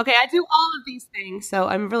 Okay, I do all of these things, so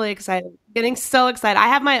I'm really excited. Getting so excited. I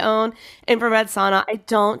have my own infrared sauna. I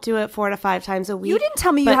don't do it 4 to 5 times a week. You didn't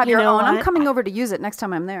tell me you had your own. I'm coming over to use it next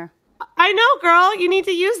time I'm there. I know, girl. You need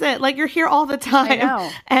to use it. Like, you're here all the time. I know.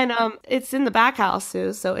 And it's in the back house,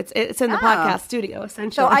 Sue. So it's in the podcast studio,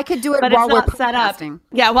 essentially. So I could do it but while we're set up. podcasting.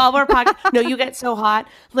 Yeah, while we're podcasting. No, you get so hot.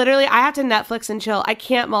 Literally, I have to Netflix and chill. I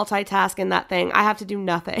can't multitask in that thing. I have to do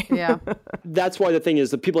nothing. Yeah. That's why the thing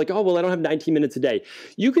is that people are like, oh, well, I don't have 19 minutes a day.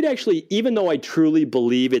 You could actually, even though I truly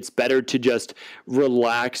believe it's better to just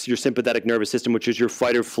relax your sympathetic nervous system, which is your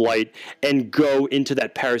fight or flight, and go into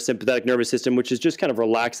that parasympathetic nervous system, which is just kind of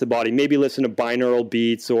relax the body, maybe listen to binaural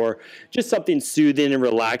beats or just something soothing and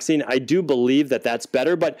relaxing. I do believe that that's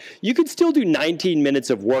better, but you could still do 19 minutes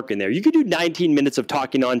of work in there. You could do 19 minutes of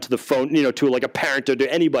talking onto the phone, to like a parent or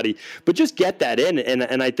to anybody, but just get that in.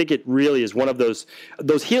 And I think it really is one of those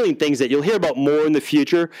healing things that you'll hear about more in the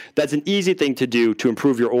future. That's an easy thing to do to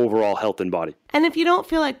improve your overall health and body. And if you don't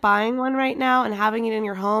feel like buying one right now and having it in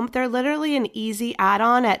your home, they're literally an easy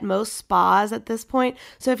add-on at most spas at this point.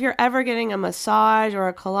 So if you're ever getting a massage or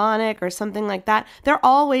a colonic or something like that, they're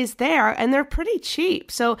always there and they're pretty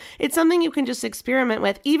cheap. So it's something you can just experiment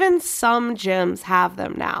with. Even some gyms have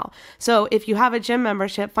them now. So if you have a gym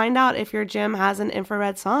membership, find out if your gym has an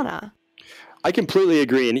infrared sauna. I completely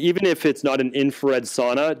agree. And even if it's not an infrared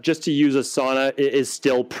sauna, just to use a sauna is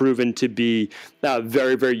still proven to be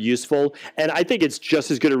very, very useful. And I think it's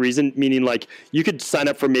just as good a reason, meaning like you could sign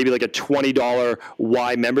up for maybe like a $20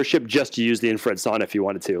 Y membership just to use the infrared sauna if you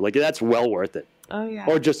wanted to. Like that's well worth it. Oh, yeah.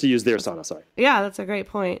 Or just to use their sauna, sorry. Yeah, that's a great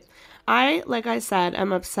point. like I said,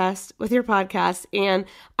 I'm obsessed with your podcast, and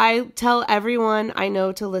I tell everyone I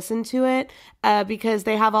know to listen to it because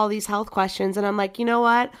they have all these health questions. And I'm like, you know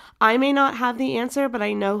what? I may not have the answer, but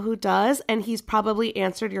I know who does. And he's probably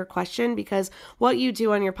answered your question, because what you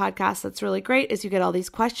do on your podcast that's really great is you get all these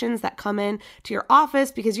questions that come in to your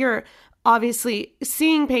office, because you're obviously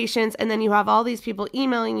seeing patients, and then you have all these people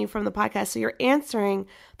emailing you from the podcast. So you're answering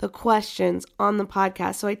the questions on the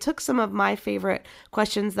podcast. So I took some of my favorite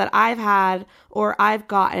questions that I've had or I've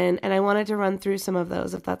gotten, and I wanted to run through some of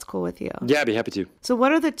those, if that's cool with you. Yeah, I'd be happy to. So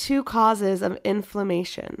what are the 2 causes of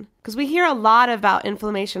inflammation? Because we hear a lot about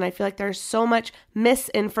inflammation. I feel like there's so much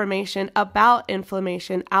misinformation about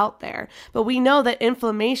inflammation out there, but we know that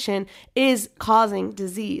inflammation is causing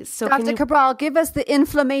disease. So Dr. Cabral, give us the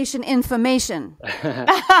information.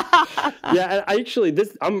 Yeah,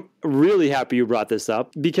 I'm really happy you brought this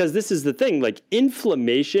up, because this is the thing, like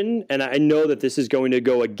inflammation, and I know that this is going to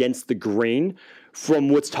go against the grain from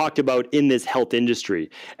what's talked about in this health industry.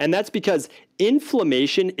 And that's because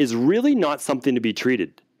inflammation is really not something to be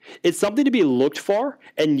treated. It's something to be looked for.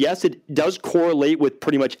 And yes, it does correlate with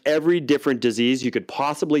pretty much every different disease you could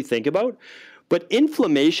possibly think about. But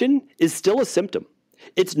inflammation is still a symptom.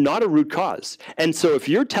 It's not a root cause. And so if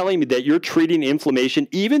you're telling me that you're treating inflammation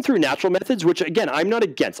even through natural methods, which again, I'm not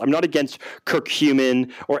against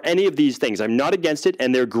curcumin or any of these things. I'm not against it,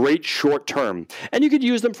 and they're great short term. And you could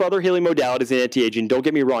use them for other healing modalities and anti-aging, don't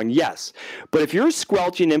get me wrong, yes. But if you're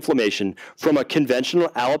squelching inflammation from a conventional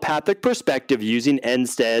allopathic perspective using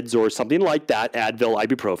NSAIDs or something like that, Advil,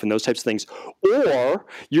 ibuprofen, those types of things, or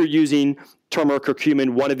you're using turmeric or curcumin,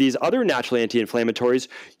 one of these other natural anti-inflammatories,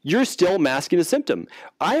 you're still masking a symptom.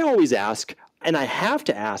 I always ask, and I have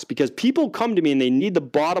to ask, because people come to me and they need the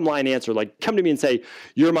bottom line answer, like come to me and say,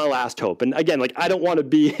 you're my last hope. And again, like I don't want to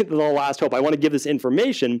be the last hope. I want to give this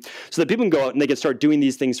information so that people can go out and they can start doing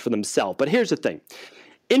these things for themselves. But here's the thing.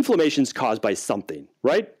 Inflammation is caused by something,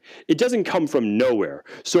 right? It doesn't come from nowhere.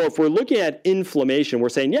 So if we're looking at inflammation, we're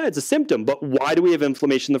saying, yeah, it's a symptom, but why do we have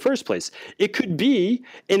inflammation in the first place? It could be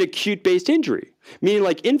an acute-based injury, meaning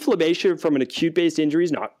like inflammation from an acute-based injury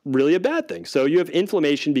is not really a bad thing. So you have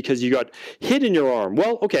inflammation because you got hit in your arm.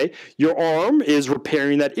 Well, okay, your arm is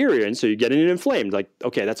repairing that area, and so you're getting it inflamed. Like,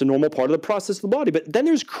 okay, that's a normal part of the process of the body. But then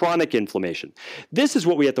there's chronic inflammation. This is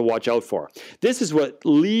what we have to watch out for. This is what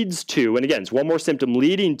leads to, and again, it's one more symptom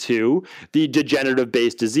leading to the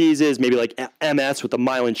degenerative-based diseases, maybe like MS with the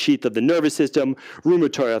myelin sheath of the nervous system,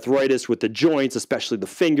 rheumatoid arthritis with the joints, especially the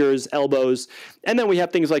fingers, elbows. And then we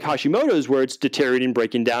have things like Hashimoto's, where it's deteriorating,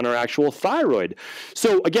 breaking down our actual thyroid.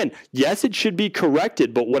 So again, yes, it should be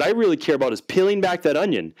corrected, but what I really care about is peeling back that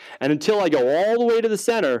onion. And until I go all the way to the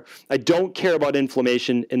center, I don't care about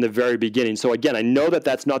inflammation in the very beginning. So again, I know that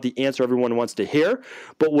that's not the answer everyone wants to hear,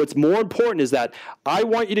 but what's more important is that I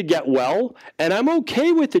want you to get well, and I'm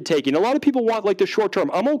okay with it taking. A lot of people want like the short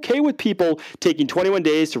term. I'm okay with people taking 21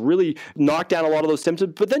 days to really knock down a lot of those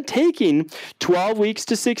symptoms, but then taking 12 weeks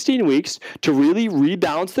to 16 weeks to really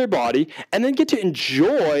rebalance their body and then get to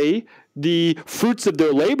enjoy the fruits of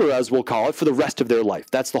their labor, as we'll call it, for the rest of their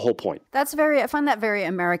life. That's the whole point. I find that very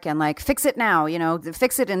American, like fix it now,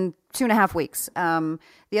 fix it in 2.5 weeks.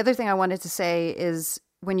 The other thing I wanted to say is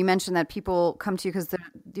when you mentioned that people come to you because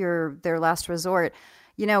you're their last resort,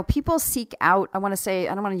 people seek out, I don't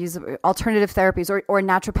want to use alternative therapies or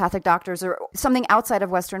naturopathic doctors or something outside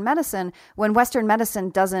of Western medicine when Western medicine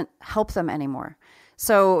doesn't help them anymore.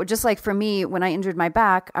 So just like for me, when I injured my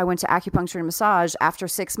back, I went to acupuncture and massage after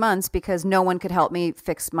 6 months because no one could help me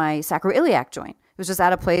fix my sacroiliac joint. It was just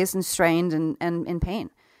out of place and strained and in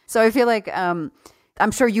pain. So I feel like I'm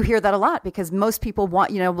sure you hear that a lot because most people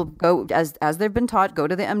want, will go as they've been taught, go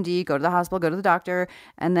to the MD, go to the hospital, go to the doctor.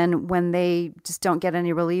 And then when they just don't get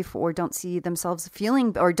any relief or don't see themselves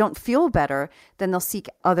feeling or don't feel better, then they'll seek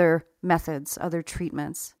other methods, other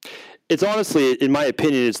treatments. It's honestly, in my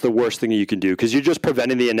opinion, it's the worst thing you can do because you're just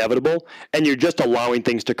preventing the inevitable and you're just allowing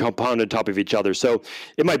things to compound on top of each other. So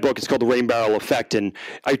in my book, it's called The Rain Barrel Effect. And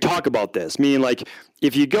I talk about this, meaning like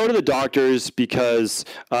if you go to the doctors because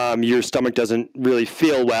your stomach doesn't really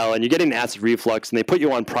feel well and you're getting acid reflux and they put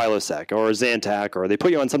you on Prilosec or Zantac or they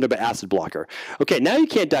put you on some type of acid blocker. Okay, now you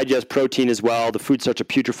can't digest protein as well. The food starts to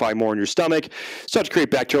putrefy more in your stomach, starts to create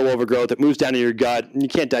bacterial overgrowth. It moves down in your gut and you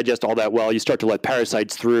can't digest all that well. You start to let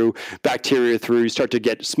parasites through. bacteria through. You start to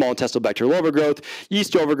get small intestinal bacterial overgrowth,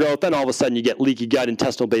 yeast overgrowth, then all of a sudden you get leaky gut,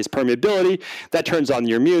 intestinal-based permeability. That turns on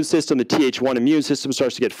your immune system. The Th1 immune system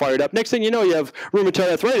starts to get fired up. Next thing you know, you have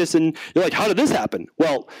rheumatoid arthritis, and you're like, how did this happen?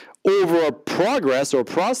 Well, over a progress or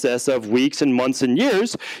process of weeks and months and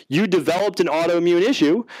years, you developed an autoimmune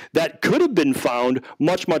issue that could have been found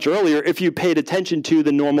much, much earlier if you paid attention to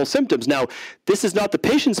the normal symptoms. Now, this is not the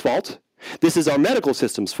patient's fault. This is our medical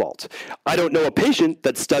system's fault. I don't know a patient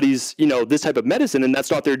that studies, this type of medicine, and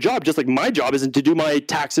that's not their job. Just like my job isn't to do my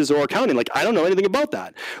taxes or accounting. Like, I don't know anything about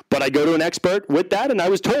that. But I go to an expert with that, and I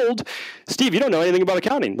was told, Steve, you don't know anything about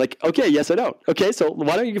accounting. Like, okay, yes, I don't. Okay, so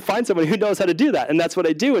why don't you find somebody who knows how to do that? And that's what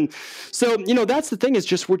I do. And so, that's the thing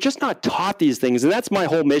is we're just not taught these things. And that's my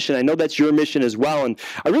whole mission. I know that's your mission as well. And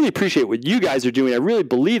I really appreciate what you guys are doing. I really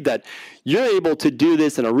believe that you're able to do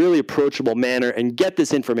this in a really approachable manner and get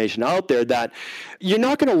this information out there that you're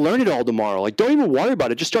not going to learn it all tomorrow. Like, don't even worry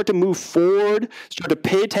about it. Just start to move forward, start to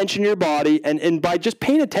pay attention to your body, and by just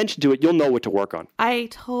paying attention to it, you'll know what to work on. I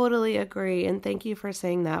totally agree, and thank you for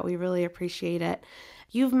saying that. We really appreciate it.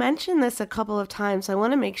 You've mentioned this a couple of times, so I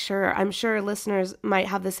want to make sure, I'm sure listeners might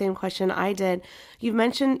have the same question I did. You've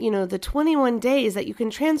mentioned, the 21 days that you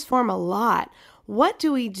can transform a lot. What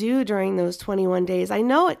do we do during those 21 days? I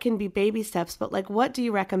know it can be baby steps, but what do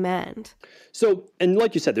you recommend? So, and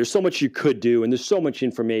like you said, there's so much you could do and there's so much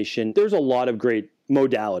information. There's a lot of great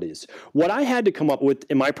modalities. What I had to come up with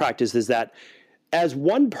in my practice is that as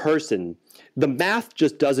one person, the math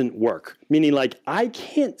just doesn't work. Meaning I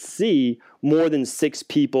can't see more than 6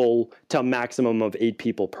 people to a maximum of 8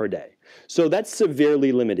 people per day. So that's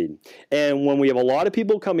severely limiting. And when we have a lot of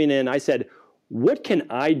people coming in, I said, what can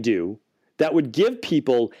I do that would give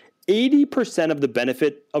people 80% of the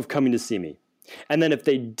benefit of coming to see me? And then if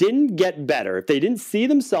they didn't get better, if they didn't see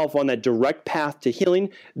themselves on that direct path to healing,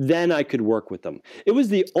 then I could work with them. It was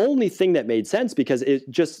the only thing that made sense because it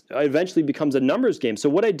just eventually becomes a numbers game. So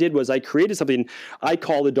what I did was I created something I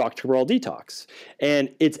call the Dr. Cabral Detox. And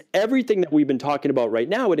it's everything that we've been talking about right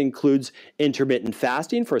now. It includes intermittent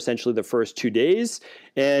fasting for essentially the first 2 days.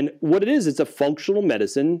 And what it is, it's a functional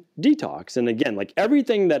medicine detox. And again,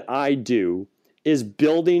 everything that I do is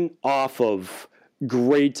building off of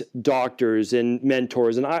great doctors and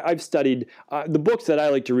mentors. And I've studied, the books that I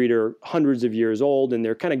like to read are hundreds of years old, and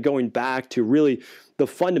they're kind of going back to really the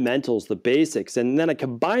fundamentals, the basics. And then I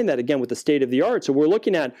combine that again with the state of the art. So we're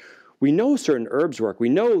looking at, we know certain herbs work. We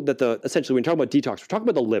know that essentially when we talk about detox, we're talking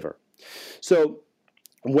about the liver. So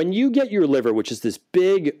when you get your liver, which is this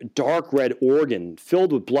big dark red organ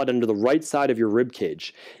filled with blood under the right side of your rib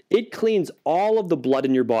cage, it cleans all of the blood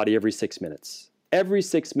in your body every 6 minutes. Every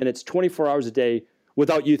 6 minutes, 24 hours a day,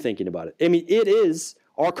 without you thinking about it. I mean, it is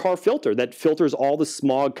our car filter that filters all the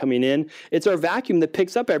smog coming in. It's our vacuum that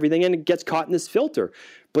picks up everything and it gets caught in this filter.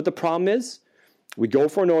 But the problem is, we go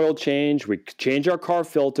for an oil change, we change our car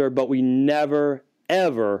filter, but we never,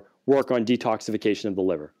 ever work on detoxification of the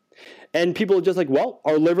liver. And people are just like, well,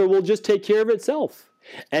 our liver will just take care of itself.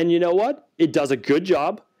 And you know what? It does a good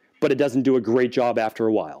job, but it doesn't do a great job after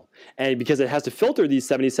a while. And because it has to filter these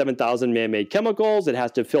 77,000 man-made chemicals, it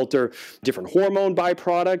has to filter different hormone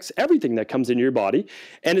byproducts, everything that comes into your body.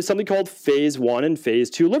 And it's something called phase 1 and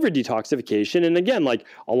phase 2 liver detoxification. And again,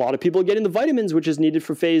 a lot of people are getting the vitamins, which is needed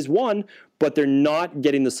for phase 1, but they're not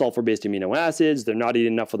getting the sulfur-based amino acids. They're not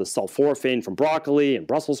eating enough of the sulforaphane from broccoli and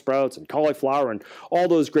Brussels sprouts and cauliflower and all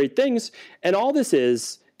those great things. And all this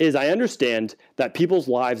is I understand that people's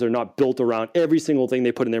lives are not built around every single thing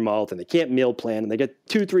they put in their mouth, and they can't meal plan, and they get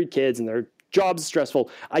 2-3 kids, and their job's stressful.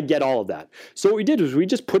 I get all of that. So what we did was we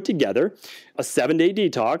just put together a 7-day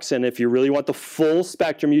detox, and if you really want the full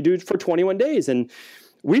spectrum, you do it for 21 days. And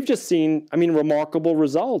we've just seen, remarkable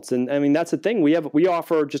results. And that's the thing. We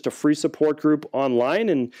offer just a free support group online,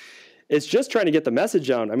 and it's just trying to get the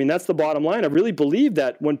message out. That's the bottom line. I really believe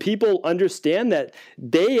that when people understand that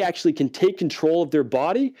they actually can take control of their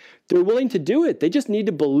body, they're willing to do it. They just need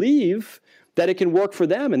to believe that it can work for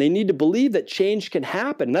them, and they need to believe that change can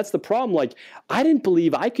happen. And that's the problem. I didn't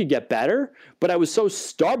believe I could get better, but I was so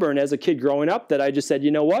stubborn as a kid growing up that I just said,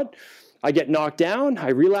 you know what? I get knocked down, I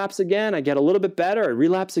relapse again, I get a little bit better, I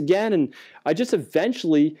relapse again, and I just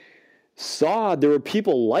eventually saw there were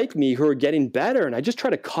people like me who were getting better, and I just try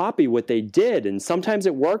to copy what they did, and sometimes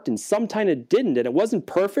it worked and sometimes it didn't, and it wasn't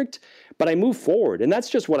perfect, but I moved forward. And that's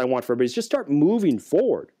just what I want for everybody, is just start moving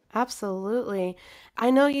forward. Absolutely.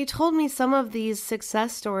 I know you told me some of these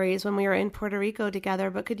success stories when we were in Puerto Rico together,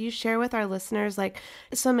 but could you share with our listeners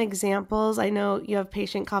some examples? I know you have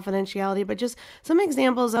patient confidentiality, but just some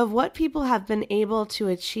examples of what people have been able to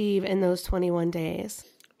achieve in those 21 days.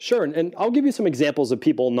 Sure. And I'll give you some examples of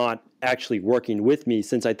people not actually working with me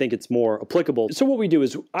since I think it's more applicable. So what we do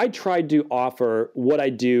is I tried to offer what I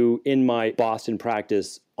do in my Boston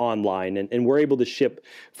practice online, and we're able to ship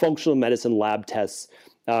functional medicine lab tests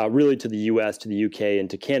really to the US, to the UK, and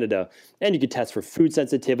to Canada. And you can test for food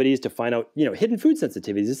sensitivities to find out, hidden food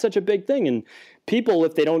sensitivities is such a big thing. And people,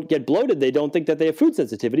 if they don't get bloated, they don't think that they have food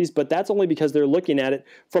sensitivities, but that's only because they're looking at it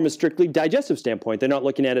from a strictly digestive standpoint. They're not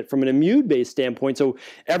looking at it from an immune-based standpoint. So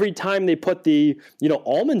every time they put the,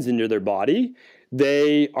 almonds into their body,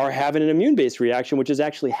 they are having an immune-based reaction, which is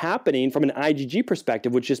actually happening from an IgG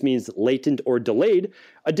perspective, which just means latent or delayed,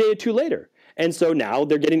 a day or two later. And so now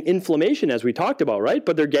they're getting inflammation, as we talked about, right?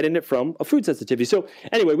 But they're getting it from a food sensitivity. So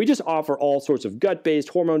anyway, we just offer all sorts of gut-based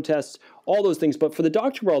hormone tests, all those things. But for the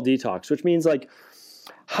Dr. Cabral Detox, which means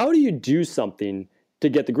how do you do something to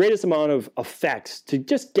get the greatest amount of effects, to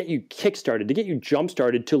just get you kickstarted, to get you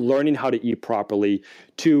jump-started to learning how to eat properly,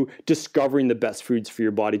 to discovering the best foods for your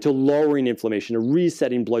body, to lowering inflammation, to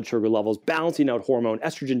resetting blood sugar levels, balancing out hormone,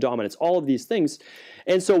 estrogen dominance, all of these things.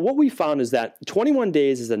 And so what we found is that 21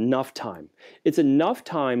 days is enough time. It's enough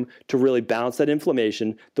time to really balance that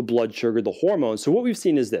inflammation, the blood sugar, the hormones. So what we've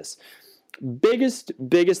seen is this. Biggest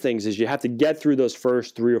things is you have to get through those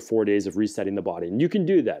first 3 or 4 days of resetting the body. And you can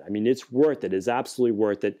do that. I mean, it's worth it. It's absolutely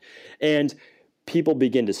worth it. And people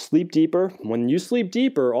begin to sleep deeper. When you sleep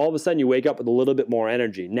deeper, all of a sudden you wake up with a little bit more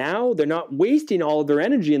energy. Now they're not wasting all of their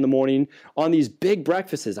energy in the morning on these big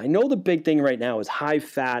breakfasts. I know the big thing right now is high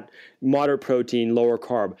fat, moderate protein, lower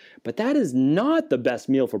carb, but that is not the best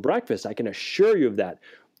meal for breakfast. I can assure you of that.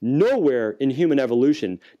 Nowhere in human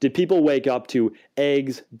evolution did people wake up to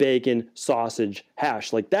eggs, bacon, sausage,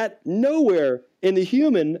 hash like that. Nowhere in the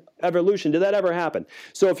human evolution did that ever happen.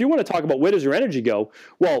 So if you want to talk about where does your energy go,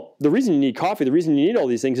 well, the reason you need coffee, the reason you need all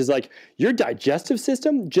these things is your digestive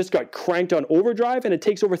system just got cranked on overdrive, and it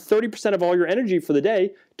takes over 30% of all your energy for the day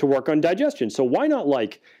to work on digestion. So why not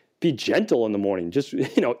be gentle in the morning, just,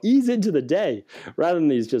 ease into the day rather than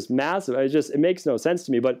these just massive, it makes no sense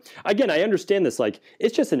to me. But again, I understand this,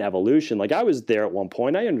 it's just an evolution. I was there at one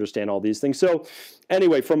point, I understand all these things. So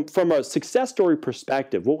anyway, from a success story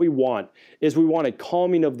perspective, what we want is a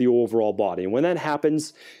calming of the overall body. And when that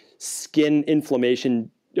happens, skin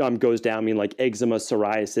inflammation goes down, eczema,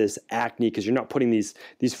 psoriasis, acne, because you're not putting these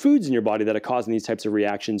foods in your body that are causing these types of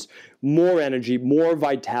reactions. More energy, more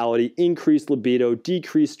vitality, increased libido,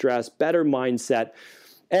 decreased stress, better mindset.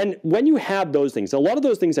 And when you have those things, a lot of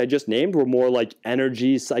those things I just named were more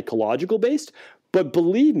energy, psychological based. But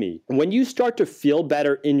believe me, when you start to feel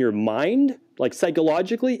better in your mind,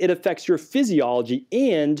 psychologically, it affects your physiology,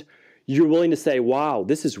 and you're willing to say, wow,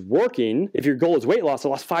 this is working. If your goal is weight loss, I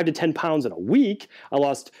lost 5 to 10 pounds in a week. I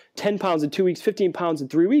lost 10 pounds in 2 weeks, 15 pounds in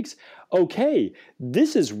 3 weeks. Okay,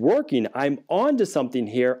 this is working. I'm on to something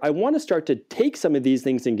here. I want to start to take some of these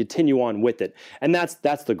things and continue on with it. And that's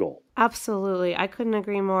the goal. Absolutely. I couldn't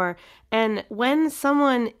agree more. And when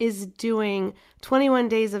someone is doing 21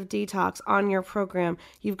 days of detox on your program,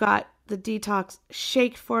 you've got the detox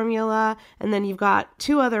shake formula, and then you've got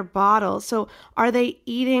 2 other bottles. So are they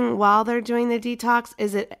eating while they're doing the detox?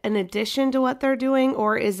 Is it an addition to what they're doing,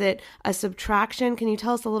 or is it a subtraction? Can you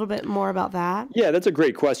tell us a little bit more about that? Yeah, that's a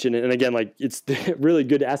great question. And again, it's really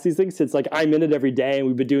good to ask these things since I'm in it every day, and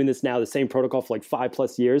we've been doing this now, the same protocol for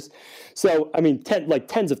 5+ years. So, I mean,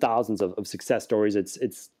 tens of thousands of success stories.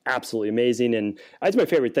 It's absolutely amazing. And it's my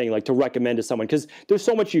favorite thing, to recommend to someone, because there's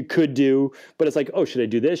so much you could do, but it's oh, should I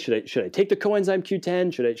do this? Should I take the coenzyme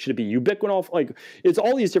Q10? Should it be ubiquinol? It's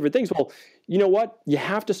all these different things. Well, you know what? You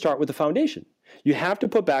have to start with the foundation. You have to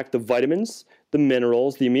put back the vitamins, the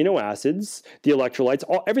minerals, the amino acids, the electrolytes,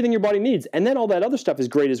 everything your body needs. And then all that other stuff is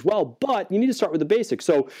great as well, but you need to start with the basics.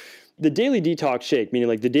 So the daily detox shake, meaning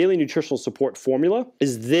the daily nutritional support formula,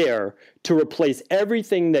 is there to replace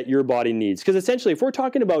everything that your body needs. Because essentially, if we're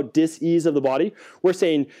talking about dis-ease of the body, we're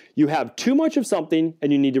saying you have too much of something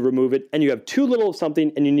and you need to remove it, and you have too little of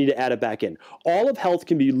something and you need to add it back in. All of health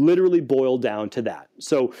can be literally boiled down to that.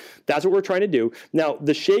 So that's what we're trying to do. Now,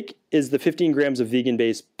 the shake is the 15 grams of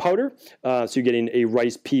vegan-based powder. So you're getting a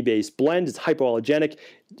rice pea-based blend. It's hypoallergenic.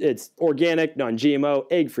 It's organic, non-GMO,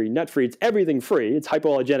 egg-free, nut-free. It's everything free. It's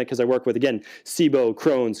hypoallergenic because I work with, again, SIBO,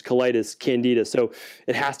 Crohn's, colitis, candida. So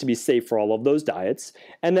it has to be safe for all of those diets.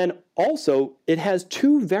 And then also, it has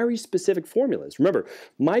 2 very specific formulas. Remember,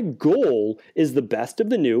 my goal is the best of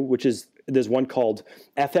the new, which is, there's one called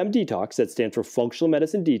FM Detox that stands for Functional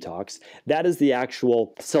Medicine Detox. That is the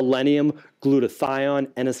actual selenium, glutathione,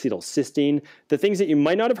 N-acetylcysteine, the things that you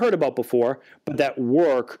might not have heard about before, but that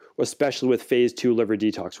work, especially with phase 2 liver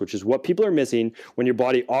detox, which is what people are missing when your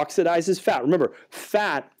body oxidizes fat. Remember,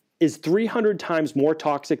 fat is 300 times more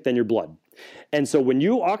toxic than your blood. And so when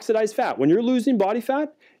you oxidize fat, when you're losing body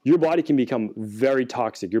fat, your body can become very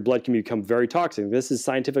toxic. Your blood can become very toxic. This is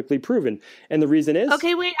scientifically proven. And the reason is...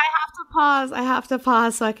 Okay, wait, I have to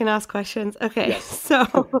pause so I can ask questions. Okay, yes.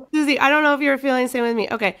 So, Susie, I don't know if you're feeling the same with me.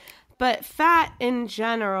 Okay, but fat in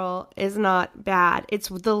general is not bad. It's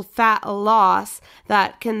the fat loss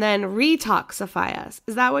that can then retoxify us.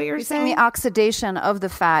 Is that what you're saying? The oxidation of the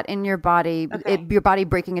fat in your body, your body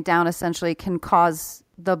breaking it down essentially can cause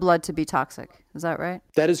the blood to be toxic. Is that right?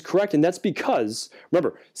 That is correct. And that's because,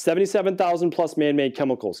 remember, 77,000 plus man-made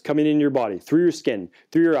chemicals coming in your body, through your skin,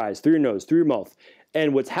 through your eyes, through your nose, through your mouth.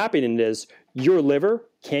 And what's happening is your liver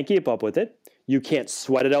can't keep up with it. You can't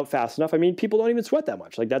sweat it out fast enough. I mean, people don't even sweat that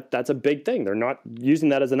much. Like that's a big thing. They're not using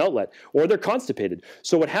that as an outlet, or they're constipated.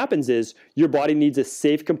 So what happens is your body needs a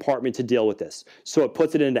safe compartment to deal with this. So it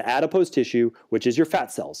puts it into adipose tissue, which is your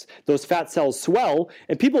fat cells. Those fat cells swell,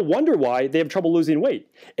 and people wonder why they have trouble losing weight.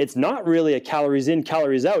 It's not really a calories in,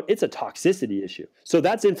 calories out. It's a toxicity issue. So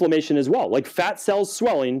that's inflammation as well. Like fat cells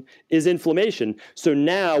swelling is inflammation. So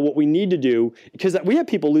now what we need to do, because we have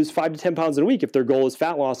people lose 5 to 10 pounds in a week if their goal is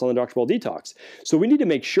fat loss on the Dr. Ball Detox. So we need to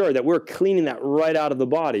make sure that we're cleaning that right out of the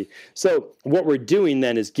body. So what we're doing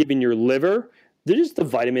then is giving your liver just the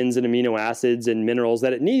vitamins and amino acids and minerals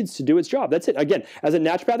that it needs to do its job. That's it. Again, as a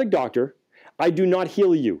naturopathic doctor, I do not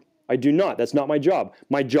heal you. I do not. That's not my job.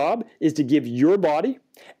 My job is to give your body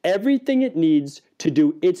everything it needs to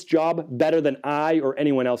do its job better than I or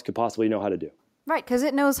anyone else could possibly know how to do. Right, because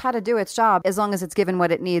it knows how to do its job as long as it's given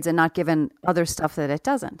what it needs and not given other stuff that it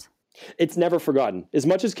doesn't. It's never forgotten. As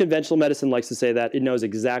much as conventional medicine likes to say that, it knows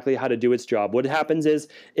exactly how to do its job. What happens is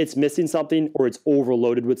it's missing something or it's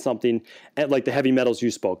overloaded with something, like the heavy metals you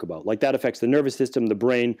spoke about. Like that affects the nervous system, the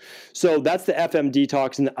brain. So that's the FM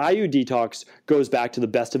detox, and the IU detox goes back to the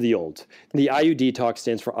best of the old. The IU detox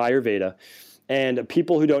stands for Ayurveda. And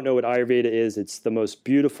people who don't know what Ayurveda is, it's the most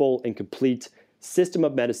beautiful and complete system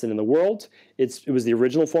of medicine in the world. It was the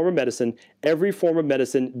original form of medicine. Every form of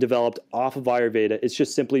medicine developed off of Ayurveda. It's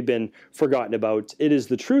just simply been forgotten about. It is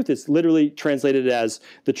the truth. It's literally translated as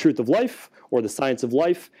the truth of life or the science of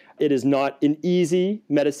life. It is not an easy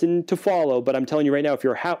medicine to follow, but I'm telling you right now, if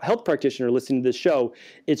you're a health practitioner listening to this show,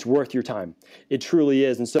 it's worth your time. It truly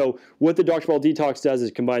is. And so what the Dr. Ball Detox does is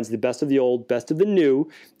it combines the best of the old, best of the new,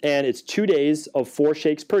 and it's 2 days of 4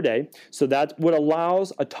 shakes per day. So that's what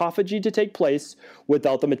allows autophagy to take place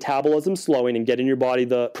without the metabolism slowing and getting your body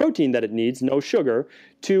the protein that it needs, no sugar,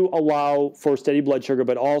 to allow for steady blood sugar,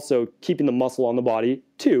 but also keeping the muscle on the body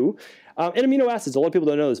too. And amino acids, a lot of people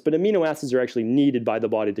don't know this, but amino acids are actually needed by the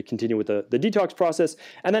body to continue with the detox process.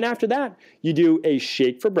 And then after that, you do a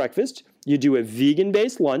shake for breakfast, you do a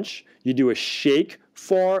vegan-based lunch, you do a shake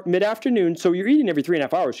for mid-afternoon, so you're eating every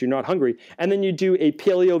 3.5 hours, so you're not hungry, and then you do a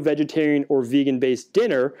paleo, vegetarian, or vegan-based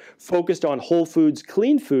dinner focused on whole foods,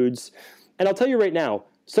 clean foods. And I'll tell you right now,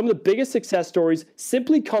 some of the biggest success stories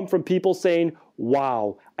simply come from people saying,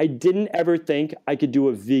 wow, I didn't ever think I could do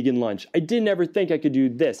a vegan lunch. I didn't ever think I could do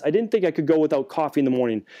this. I didn't think I could go without coffee in the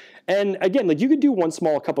morning. And again, like you could do one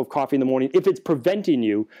small cup of coffee in the morning if it's preventing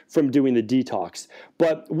you from doing the detox.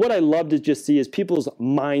 But what I love to just see is people's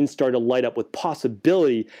minds start to light up with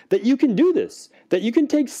possibility that you can do this, that you can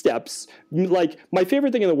take steps. Like my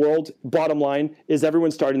favorite thing in the world, bottom line, is everyone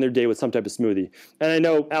starting their day with some type of smoothie. And I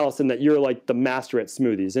know, Allison, that you're like the master at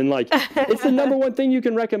smoothies. And like, it's the number one thing you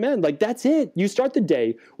can recommend. Like that's it. You start the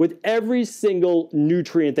day with every single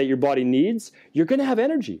nutrient that your body needs, you're going to have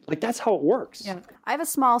energy. Like that's how it works. Yeah. I have a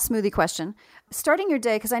small smoothie question. Starting your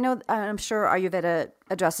day, because I know, I'm sure Ayurveda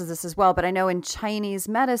addresses this as well, but I know in Chinese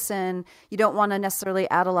medicine, you don't want to necessarily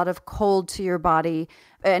add a lot of cold to your body.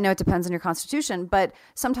 I know it depends on your constitution, but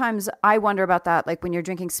sometimes I wonder about that. Like when you're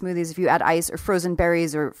drinking smoothies, if you add ice or frozen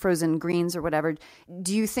berries or frozen greens or whatever,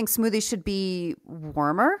 do you think smoothies should be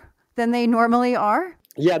warmer than they normally are?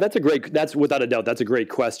 Yeah, that's without a doubt, that's a great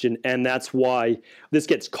question. And that's why this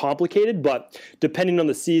gets complicated. But depending on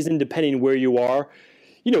the season, depending where you are,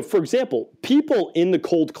 for example, people in the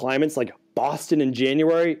cold climates like Boston in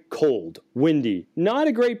January, cold, windy, not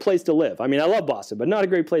a great place to live. I mean, I love Boston, but not a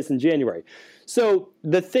great place in January. So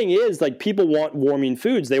the thing is, like, people want warming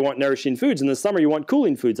foods. They want nourishing foods. In the summer, you want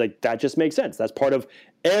cooling foods. Like, that just makes sense. That's part of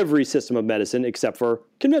every system of medicine except for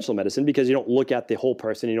conventional medicine, because you don't look at the whole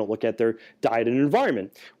person. You don't look at their diet and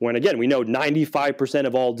environment. When, again, we know 95%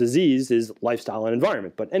 of all disease is lifestyle and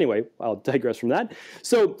environment. But anyway, I'll digress from that.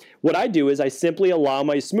 So what I do is I simply allow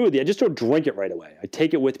my smoothie. I just don't drink it right away. I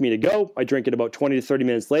take it with me to go. I drink it about 20 to 30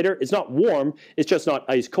 minutes later. It's not warm. It's just not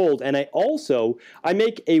ice cold. And I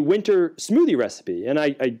make a winter smoothie recipe. And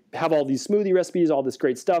I have all these smoothie recipes, all this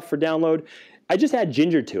great stuff for download. I just add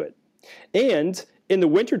ginger to it. And in the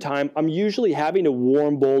wintertime, I'm usually having a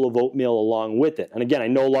warm bowl of oatmeal along with it. And again, I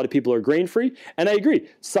know a lot of people are grain-free, and I agree.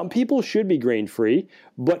 Some people should be grain-free,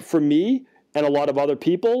 but for me and a lot of other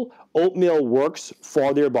people, oatmeal works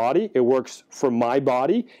for their body. It works for my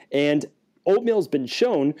body, and oatmeal has been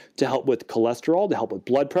shown to help with cholesterol, to help with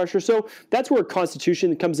blood pressure. So that's where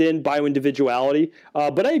constitution comes in, bioindividuality.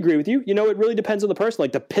 But I agree with you. You know, it really depends on the person.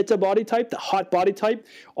 Like the pitta body type, the hot body type,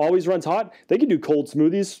 always runs hot. They can do cold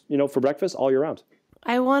smoothies, you know, for breakfast all year round.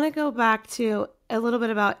 I want to go back to a little bit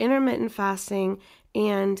about intermittent fasting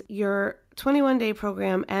and your 21-day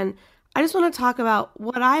program. And I just want to talk about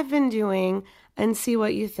what I've been doing and see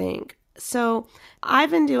what you think. So I've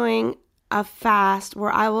been doing a fast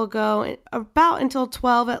where I will go about until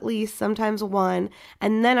 12 at least, sometimes 1,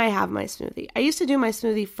 and then I have my smoothie. I used to do my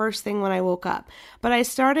smoothie first thing when I woke up, but I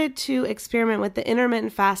started to experiment with the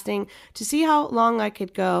intermittent fasting to see how long I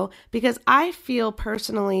could go, because I feel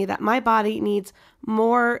personally that my body needs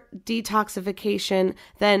more detoxification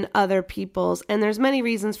than other people's. And there's many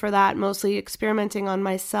reasons for that, mostly experimenting on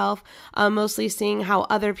myself, mostly seeing how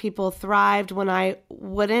other people thrived when I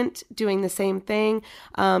wouldn't, doing the same thing.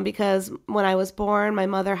 Because when I was born, my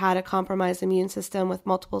mother had a compromised immune system with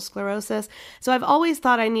multiple sclerosis. So I've always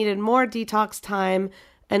thought I needed more detox time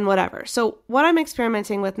and whatever. So what I'm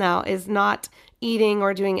experimenting with now is not eating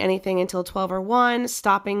or doing anything until 12 or 1,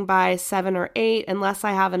 stopping by 7 or 8 unless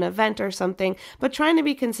I have an event or something, but trying to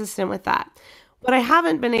be consistent with that. What I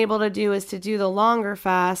haven't been able to do is to do the longer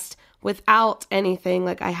fast without anything,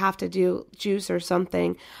 like I have to do juice or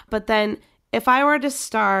something. But then if I were to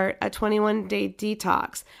start a 21-day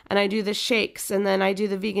detox and I do the shakes and then I do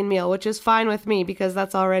the vegan meal, which is fine with me because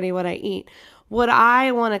that's already what I eat, would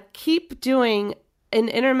I want to keep doing an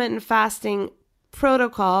intermittent fasting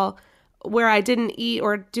protocol where I didn't eat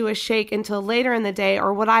or do a shake until later in the day,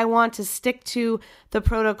 or would I want to stick to the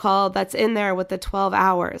protocol that's in there with the 12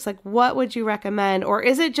 hours? Like, what would you recommend? Or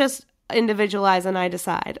is it just individualize and I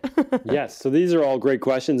decide? Yes. So these are all great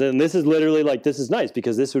questions. And this is literally like, this is nice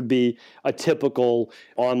because this would be a typical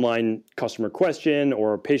online customer question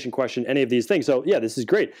or patient question, any of these things. So yeah, this is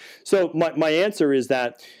great. So my answer is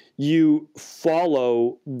that you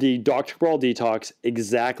follow the Dr. Cabral detox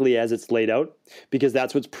exactly as it's laid out, because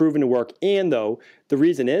that's what's proven to work. And though, the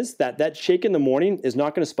reason is that shake in the morning is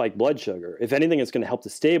not going to spike blood sugar. If anything, it's going to help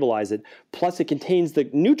to stabilize it. Plus, it contains the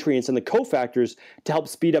nutrients and the cofactors to help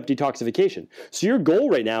speed up detoxification. So your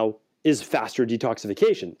goal right now is faster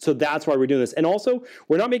detoxification. So that's why we're doing this. And also,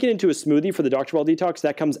 we're not making it into a smoothie for the Dr. Cabral detox.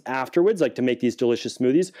 That comes afterwards, like to make these delicious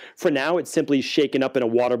smoothies. For now, it's simply shaken up in a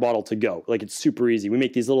water bottle to go. Like it's super easy. We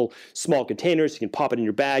make these little small containers. You can pop it in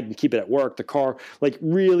your bag and keep it at work, the car, like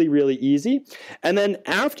really, really easy. And then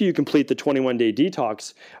after you complete the 21-day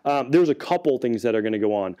detox, there's a couple things that are going to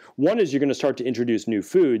go on. One is you're going to start to introduce new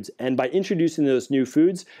foods. And by introducing those new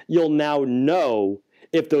foods, you'll now know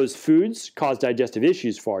if those foods cause digestive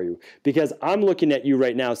issues for you. Because I'm looking at you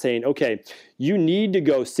right now saying, okay, you need to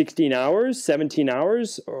go 16 hours, 17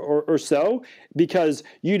 hours or so because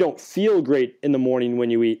you don't feel great in the morning when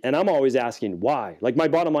you eat. And I'm always asking why. Like my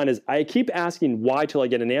bottom line is I keep asking why till I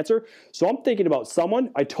get an answer. So I'm thinking about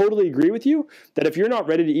someone, I totally agree with you, that if you're not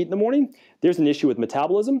ready to eat in the morning, there's an issue with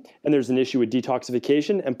metabolism and there's an issue with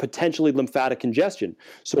detoxification and potentially lymphatic congestion.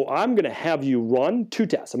 So I'm going to have you run 2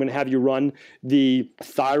 tests. I'm going to have you run the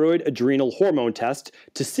thyroid adrenal hormone test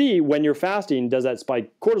to see when you're fasting, does that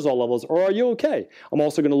spike cortisol levels or are you okay? I'm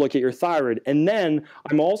also going to look at your thyroid. And then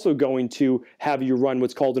I'm also going to have you run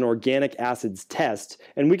what's called an organic acids test.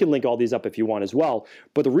 And we can link all these up if you want as well.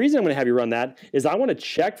 But the reason I'm going to have you run that is I want to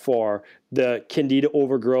check for the candida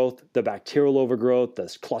overgrowth, the bacterial overgrowth, the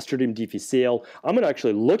Clostridium difficile. I'm going to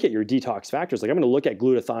actually look at your detox factors. Like I'm going to look at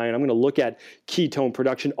glutathione. I'm going to look at ketone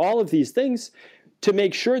production, all of these things to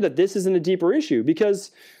make sure that this isn't a deeper issue.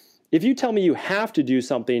 Because if you tell me you have to do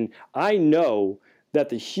something, I know that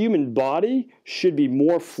the human body should be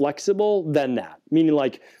more flexible than that. Meaning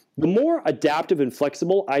like the more adaptive and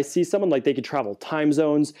flexible I see someone, like they can travel time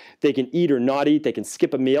zones, they can eat or not eat, they can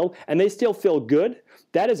skip a meal, and they still feel good,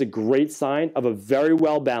 that is a great sign of a very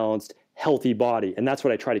well-balanced, healthy body. And that's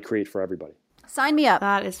what I try to create for everybody. Sign me up.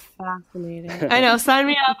 That is fascinating. I know, sign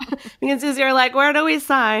me up. Me and Susie are like, where do we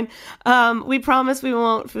sign? We promise we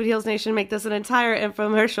won't, Food Heals Nation, make this an entire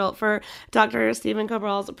infomercial for Dr. Stephen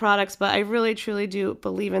Cabral's products, but I really, truly do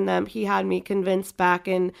believe in them. He had me convinced back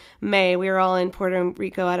in May. We were all in Puerto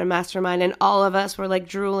Rico at a mastermind, and all of us were like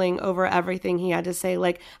drooling over everything he had to say.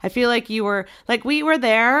 Like, I feel like you were, like, we were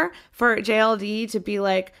there for JLD to be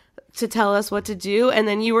like, to tell us what to do. And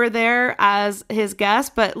then you were there as his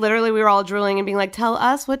guest, but literally we were all drooling and being like, tell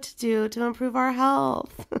us what to do to improve our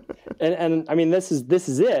health. And I mean, this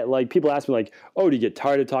is it. Like, people ask me like, oh, do you get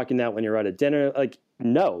tired of talking that when you're out at dinner? Like,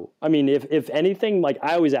 no. I mean, if anything, like,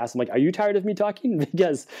 I always ask them, like, are you tired of me talking?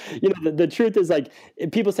 Because, the truth is, like,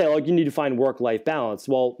 people say, oh, you need to find work-life balance.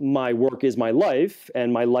 Well, my work is my life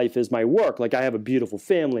and my life is my work. Like, I have a beautiful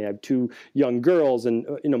family. I have 2 young girls and,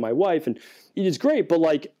 my wife, and it's great. But,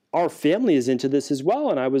 like, our family is into this as well.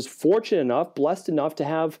 And I was fortunate enough, blessed enough to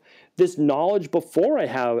have this knowledge before I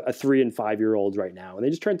have a 3 and 5 year olds right now. And they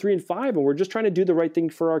just turned 3 and 5, and we're just trying to do the right thing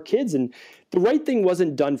for our kids. And the right thing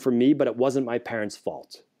wasn't done for me, but it wasn't my parents'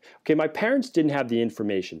 fault. Okay, my parents didn't have the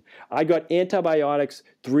information. I got antibiotics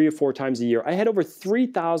 3 or 4 times a year. I had over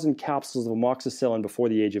 3,000 capsules of amoxicillin before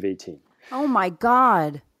the age of 18. Oh my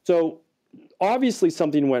God. So obviously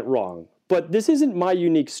something went wrong. But this isn't my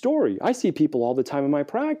unique story. I see people all the time in my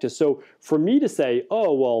practice. So for me to say,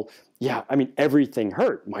 oh, well, yeah, I mean, everything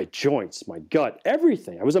hurt. My joints, my gut,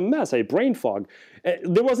 everything. I was a mess. I had brain fog.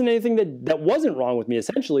 There wasn't anything that wasn't wrong with me.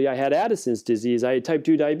 Essentially, I had Addison's disease. I had type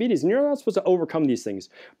 2 diabetes. And you're not supposed to overcome these things.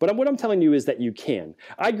 But what I'm telling you is that you can.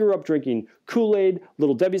 I grew up drinking Kool-Aid,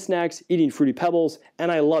 Little Debbie snacks, eating Fruity Pebbles,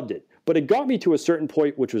 and I loved it. But it got me to a certain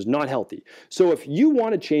point which was not healthy. So if you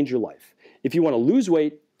want to change your life, if you want to lose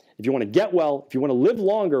weight, if you want to get well, if you want to live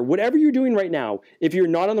longer, whatever you're doing right now, if you're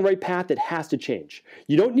not on the right path, it has to change.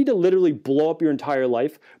 You don't need to literally blow up your entire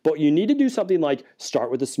life, but you need to do something like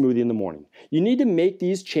start with a smoothie in the morning. You need to make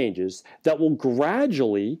these changes that will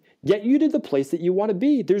gradually get you to the place that you want to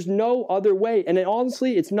be. There's no other way. And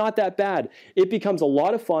honestly, it's not that bad. It becomes a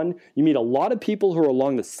lot of fun. You meet a lot of people who are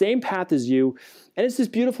along the same path as you. And it's this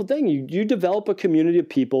beautiful thing. You develop a community of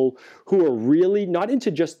people who are really not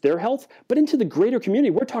into just their health, but into the greater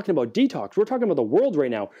community. We're talking about detox. We're talking about the world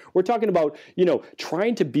right now. We're talking about,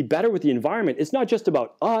 trying to be better with the environment. It's not just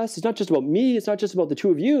about us. It's not just about me. It's not just about the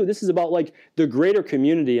 2 of you. This is about like the greater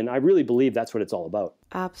community. And I really believe that's what it's all about.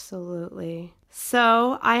 Absolutely.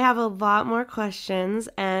 So I have a lot more questions,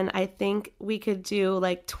 and I think we could do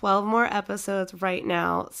like 12 more episodes right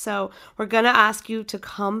now. So we're going to ask you to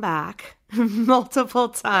come back multiple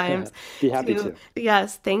times. Be happy to.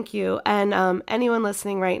 Yes, thank you. And anyone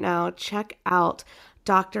listening right now, check out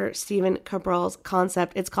Dr. Stephen Cabral's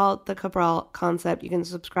concept. It's called the Cabral Concept. You can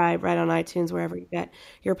subscribe right on iTunes, wherever you get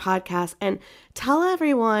your podcast. And tell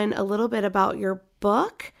everyone a little bit about your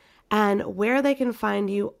book and where they can find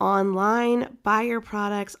you online, buy your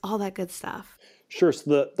products, all that good stuff. Sure.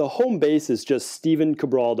 So the home base is just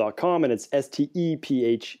stephencabral.com, and it's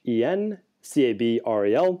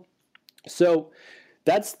StephenCabral. So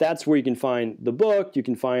that's where you can find the book. You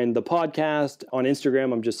can find the podcast. On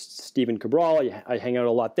Instagram, I'm just Stephen Cabral. I hang out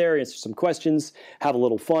a lot there, answer some questions, have a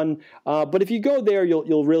little fun. But if you go there,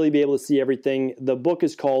 you'll really be able to see everything. The book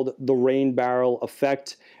is called The Rain Barrel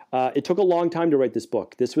Effect. It took a long time to write this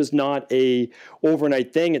book. This was not a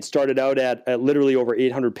overnight thing. It started out at literally over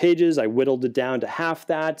 800 pages. I whittled it down to half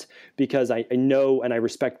that because I know and I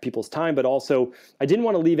respect people's time, but also I didn't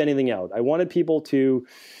want to leave anything out. I wanted people to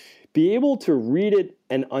be able to read it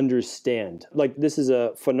and understand. Like, this is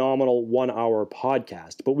a phenomenal 1-hour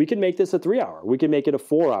podcast, but we can make this a 3-hour. We can make it a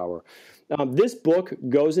 4-hour. This book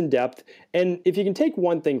goes in depth, and if you can take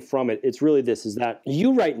one thing from it, it's really this, is that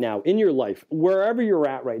you right now in your life, wherever you're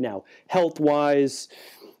at right now, health-wise,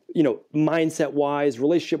 mindset-wise,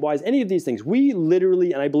 relationship-wise, any of these things, we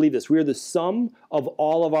literally, and I believe this, we are the sum of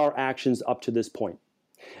all of our actions up to this point.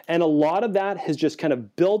 And a lot of that has just kind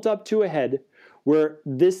of built up to a head where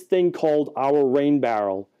this thing called our rain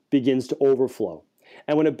barrel begins to overflow.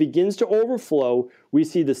 And when it begins to overflow, we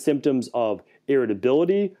see the symptoms of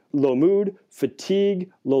irritability, low mood, fatigue,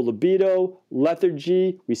 low libido,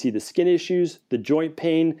 lethargy. We see the skin issues, the joint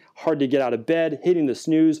pain, hard to get out of bed, hitting the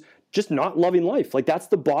snooze, just not loving life. Like, that's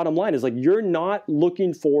the bottom line, is like you're not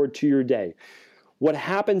looking forward to your day. What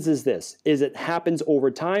happens is this, is it happens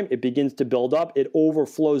over time. It begins to build up. It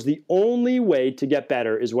overflows. The only way to get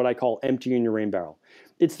better is what I call emptying your rain barrel.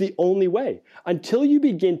 It's the only way. Until you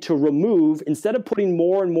begin to remove, instead of putting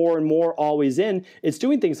more and more and more always in, it's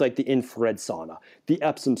doing things like the infrared sauna, the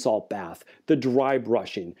Epsom salt bath, the dry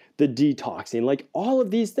brushing, the detoxing, like all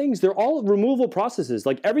of these things, they're all removal processes.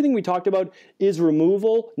 Like everything we talked about is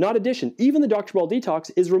removal, not addition. Even the Dr. Cabral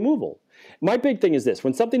detox is removal. My big thing is this: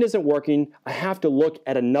 when something isn't working, I have to look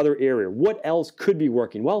at another area. What else could be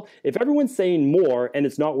working? Well, if everyone's saying more and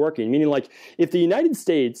it's not working, meaning like if the United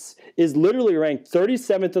States is literally ranked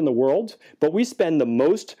 37th in the world, but we spend the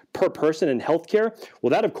most per person in healthcare,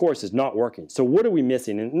 well, that of course is not working. So what are we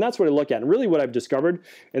missing? And that's what I look at. And really what I've discovered,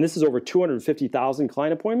 and this is over 250,000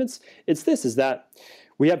 client appointments, it's this, is that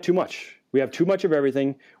we have too much. We have too much of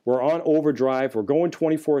everything. We're on overdrive. We're going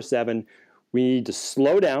 24/7. We need to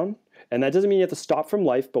slow down. And that doesn't mean you have to stop from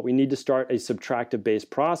life, but we need to start a subtractive-based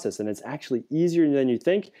process. And it's actually easier than you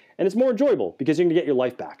think, and it's more enjoyable because you're going to get your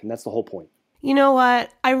life back, and that's the whole point. You know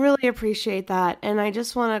what? I really appreciate that. And I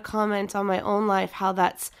just want to comment on my own life, how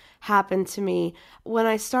that's happened to me. When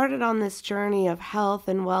I started on this journey of health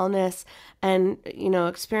and wellness and,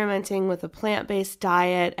 experimenting with a plant-based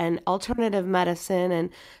diet and alternative medicine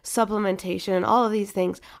and supplementation and all of these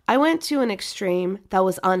things, I went to an extreme that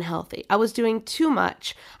was unhealthy. I was doing too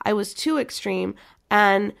much. I was too extreme,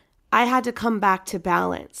 and I had to come back to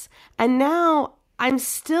balance. And now I'm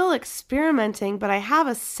still experimenting, but I have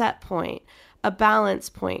a set point, a balance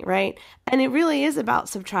point, right? And it really is about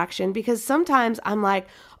subtraction, because sometimes I'm like,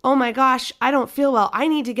 oh my gosh, I don't feel well. I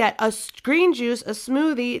need to get a green juice, a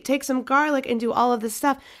smoothie, take some garlic, and do all of this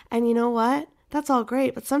stuff. And you know what? That's all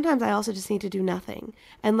great. But sometimes I also just need to do nothing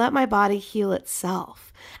and let my body heal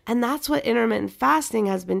itself. And that's what intermittent fasting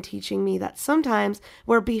has been teaching me, that sometimes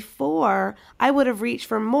where before I would have reached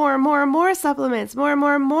for more supplements,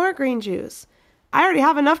 more green juice, I already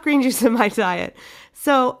have enough green juice in my diet.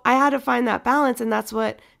 So I had to find that balance. And that's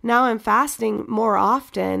what now I'm fasting more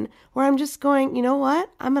often, where I'm just going, you know what?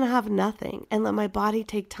 I'm going to have nothing and let my body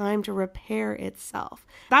take time to repair itself.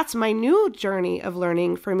 That's my new journey of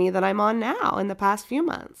learning for me that I'm on now in the past few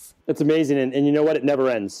months. It's amazing. And you know what? It never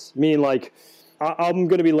ends. Meaning, like, I'm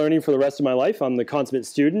going to be learning for the rest of my life. I'm the consummate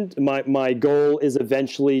student. My goal is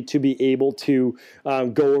eventually to be able to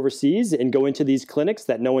go overseas and go into these clinics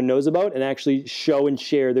that no one knows about and actually show and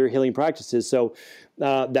share their healing practices. So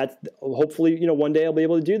that's hopefully, one day I'll be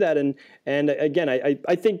able to do that. And again,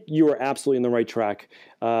 I think you are absolutely on the right track,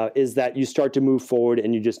 is that you start to move forward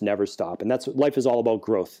and you just never stop. And that's what life is all about,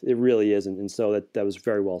 growth. It really is. And so that was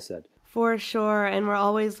very well said. For sure. And we're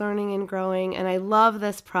always learning and growing. And I love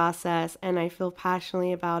this process and I feel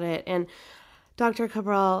passionately about it. And Dr.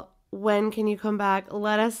 Cabral, when can you come back?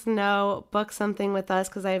 Let us know, book something with us,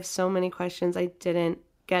 because I have so many questions I didn't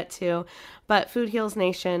get to. But Food Heals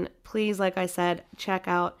Nation, please, like I said, check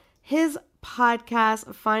out his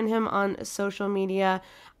podcast, find him on social media.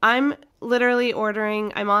 I'm literally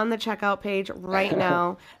ordering, I'm on the checkout page right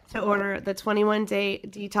now to order the 21-day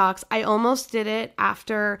detox. I almost did it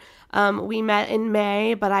after we met in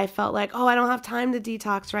May, but I felt like, I don't have time to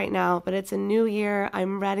detox right now, but it's a new year.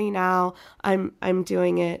 I'm ready now. I'm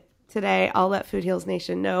doing it today. I'll let Food Heals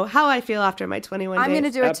Nation know how I feel after my 21 days. I'm going to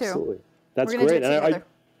do it too. Absolutely. That's great. And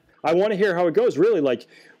I want to hear how it goes. Really, like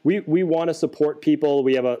we want to support people.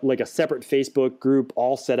 We have a separate Facebook group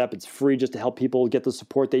all set up. It's free just to help people get the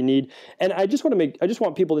support they need. And I just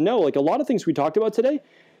want people to know, like, a lot of things we talked about today,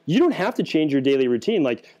 you don't have to change your daily routine.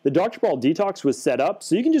 Like, the Dr. Cabral Detox was set up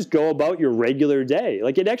so you can just go about your regular day.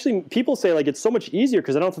 Like, it actually, people say, like, it's so much easier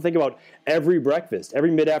because I don't have to think about every breakfast, every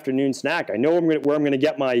mid-afternoon snack. I know where I'm going to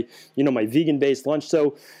get my, my vegan-based lunch.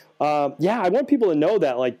 So I want people to know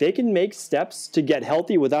that, like, they can make steps to get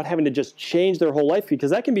healthy without having to just change their whole life,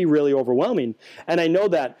 because that can be really overwhelming. And I know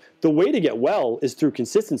that the way to get well is through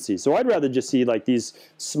consistency. So I'd rather just see, like, these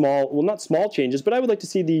not small changes, but I would like to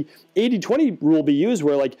see the 80-20 rule be used,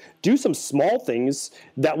 where, like, do some small things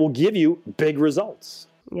that will give you big results.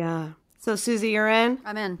 Yeah. So Susie, you're in?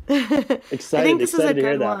 I'm in. Excited. I think this is a to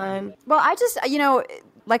hear good that. one. Well, I just,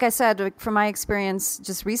 like I said, from my experience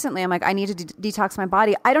just recently, I'm like, I need to detox my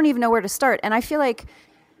body. I don't even know where to start. And I feel like,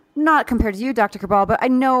 not compared to you, Dr. Cabral, but I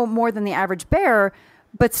know more than the average bear,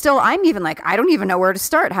 but still I'm even like, I don't even know where to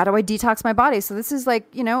start. How do I detox my body? So this is like,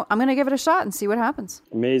 I'm going to give it a shot and see what happens.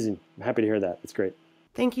 Amazing. I'm happy to hear that. It's great.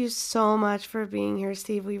 Thank you so much for being here,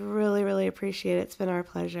 Steve. We really, really appreciate it. It's been our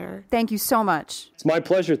pleasure. Thank you so much. It's my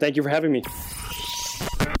pleasure. Thank you for having me.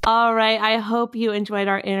 All right. I hope you enjoyed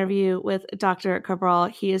our interview with Dr. Cabral.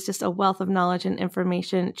 He is just a wealth of knowledge and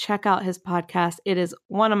information. Check out his podcast. It is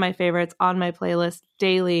one of my favorites on my playlist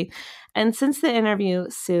daily. And since the interview,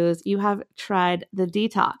 Suze, you have tried the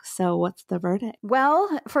detox. So what's the verdict?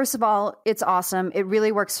 Well, first of all, it's awesome. It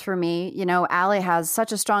really works for me. Allie has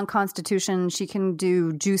such a strong constitution. She can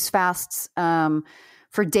do juice fasts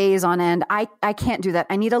for days on end. I can't do that.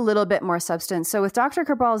 I need a little bit more substance. So with Dr.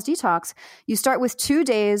 Cabral's detox, you start with 2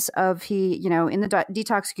 days of in the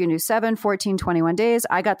detox, you can do 7, 14, 21 days.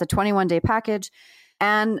 I got the 21-day package.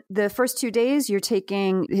 And the first 2 days you're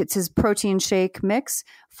taking, it's his protein shake mix,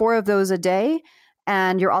 4 of those a day.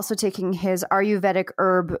 And you're also taking his Ayurvedic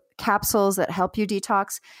herb capsules that help you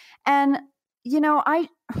detox. And,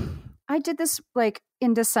 I did this like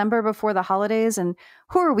in December before the holidays, and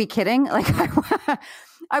who are we kidding? Like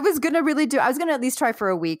I was going to at least try for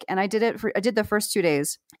a week, and I did the first 2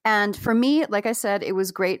 days. And for me, like I said, it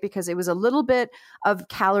was great because it was a little bit of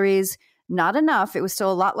calories Not enough. It was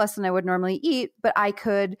still a lot less than I would normally eat, but I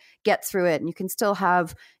could get through it. And you can still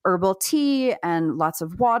have herbal tea and lots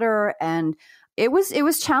of water. And it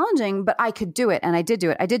was challenging, but I could do it. And I did do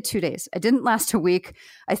it. I did 2 days. I didn't last a week.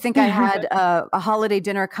 I think I had a holiday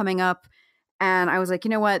dinner coming up, and I was like, you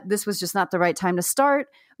know what? This was just not the right time to start,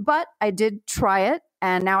 but I did try it.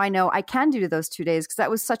 And now I know I can do those 2 days, because that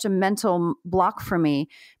was such a mental block for me.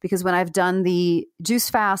 Because when I've done the juice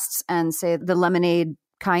fasts and say the lemonade,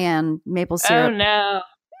 cayenne, maple syrup. Oh no.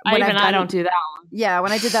 I don't do that one. Yeah,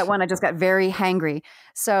 when I did that one, I just got very hangry.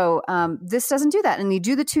 So this doesn't do that. And you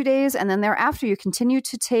do the 2 days, and then thereafter you continue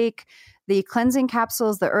to take the cleansing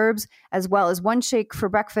capsules, the herbs, as well as one shake for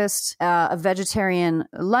breakfast, a vegetarian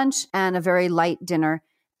lunch, and a very light dinner.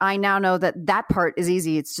 I now know that part is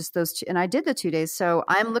easy. It's just those two. And I did the 2 days. So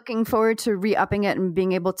I'm looking forward to re-upping it and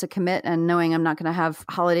being able to commit and knowing I'm not going to have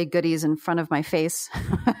holiday goodies in front of my face.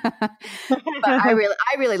 But I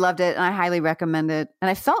really loved it, and I highly recommend it. And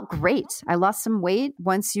I felt great. I lost some weight.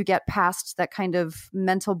 Once you get past that kind of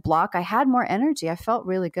mental block, I had more energy. I felt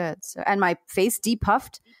really good. So, and my face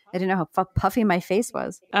depuffed. I didn't know how puffy my face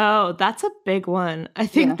was. Oh, that's a big one. I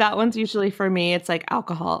think that one's usually for me. It's like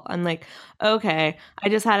alcohol. I'm like, okay, I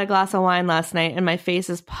just had a glass of wine last night and my face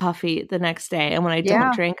is puffy the next day. And when I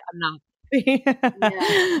don't drink, I'm not.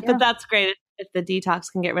 But that's great if the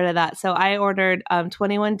detox can get rid of that. So I ordered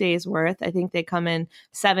 21 days worth. I think they come in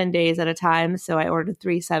 7 days at a time. So I ordered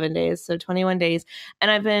 3 7 days. So 21 days.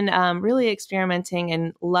 And I've been really experimenting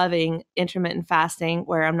and loving intermittent fasting,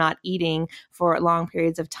 where I'm not eating for long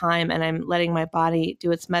periods of time and I'm letting my body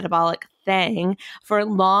do its metabolic thing for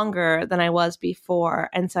longer than I was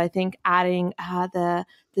before. And so I think adding the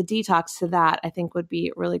detox to that, I think would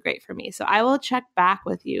be really great for me. So I will check back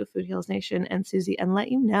with you, Food Heals Nation and Susie, and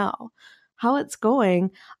let you know how it's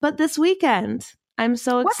going. But this weekend, I'm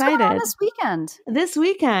so excited. What's going on this weekend? This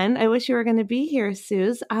weekend, I wish you were going to be here,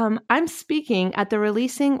 Suze. I'm speaking at the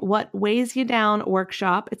Releasing What Weighs You Down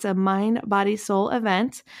workshop. It's a mind, body, soul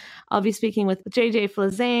event. I'll be speaking with JJ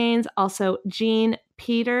Flazanes, also Jean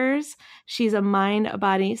Peters. She's a mind,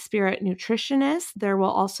 body, spirit nutritionist. There will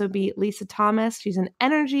also be Lisa Thomas. She's an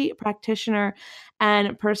energy practitioner,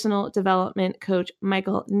 and personal development coach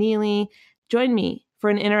Michael Neely. Join me for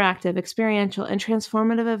an interactive, experiential, and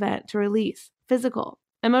transformative event to release physical,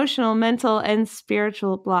 emotional, mental, and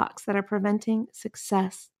spiritual blocks that are preventing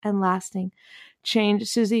success and lasting change.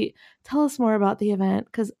 Susie, tell us more about the event,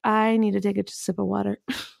 because I need to take a sip of water.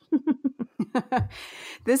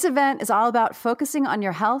 This event is all about focusing on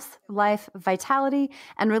your health, life, vitality,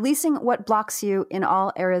 and releasing what blocks you in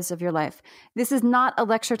all areas of your life. This is not a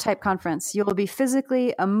lecture type conference. You will be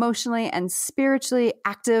physically, emotionally, and spiritually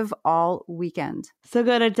active all weekend. So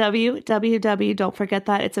go to www, don't forget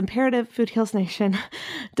that, it's imperative, Food Heals Nation,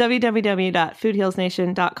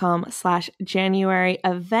 www.foodhealsnation.com/January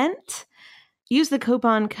event. Use the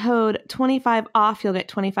coupon code 25 off. You'll get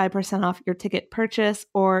 25% off your ticket purchase,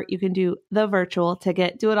 or you can do the virtual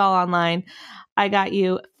ticket. Do it all online. I got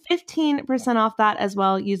you 15% off that as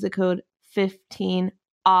well. Use the code 15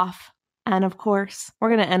 off. And of course, we're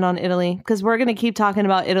going to end on Italy, because we're going to keep talking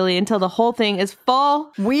about Italy until the whole thing is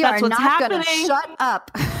full. That's what's not going to shut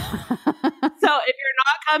up. So if you're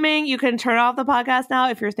not coming, you can turn off the podcast now.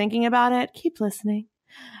 If you're thinking about it, keep listening.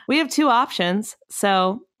 We have 2 options.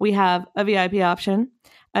 So we have a VIP option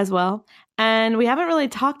as well. And we haven't really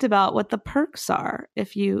talked about what the perks are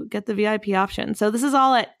if you get the VIP option. So this is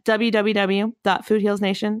all at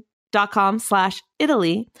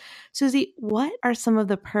www.foodhealsnation.com/Italy. Susie, what are some of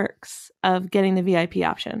the perks of getting the VIP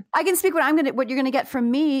option? I can speak what you're going to get from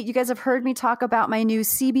me. You guys have heard me talk about my new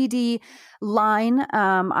CBD line.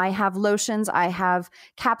 I have lotions, I have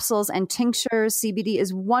capsules and tinctures. CBD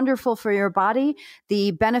is wonderful for your body.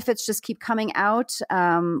 The benefits just keep coming out.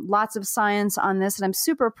 Lots of science on this, and I'm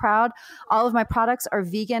super proud. All of my products are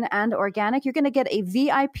vegan and organic. You're going to get a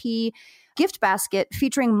VIP gift basket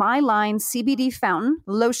featuring my line CBD fountain,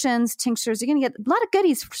 lotions, tinctures. You're going to get a lot of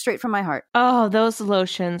goodies straight from my heart. Oh, those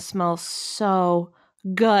lotions smell so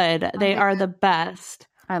good. They are the best.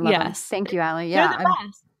 I love them. Thank you, Allie. Yeah. They're the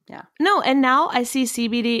best. Yeah. No, and now I see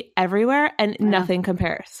CBD everywhere and nothing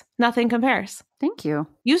compares. Nothing compares. Thank you.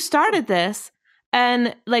 You started this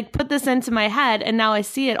and like put this into my head, and now I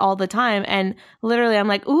see it all the time, and literally I'm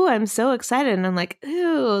like, ooh, I'm so excited, and I'm like,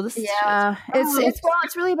 ooh, this is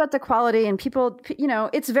it's really about the quality, and people,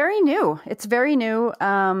 it's very new. It's very new.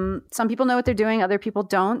 Some people know what they're doing, other people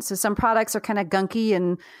don't. So some products are kind of gunky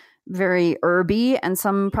and very herby, and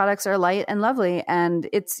some products are light and lovely. And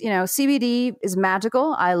it's, CBD is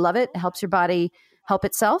magical. I love it. It helps your body help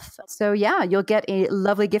itself. So yeah, you'll get a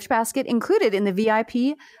lovely gift basket included in the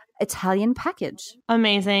VIP Italian package.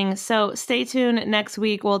 Amazing. So stay tuned. Next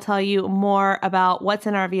week, we'll tell you more about what's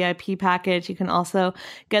in our VIP package. You can also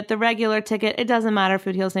get the regular ticket. It doesn't matter,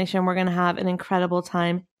 Food Heals Nation. We're going to have an incredible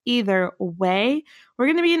time either way. We're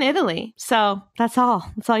going to be in Italy. So that's all.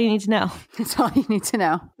 That's all you need to know. That's all you need to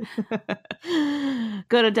know.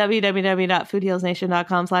 Go to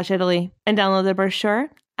www.foodhealsnation.com/Italy and download the brochure,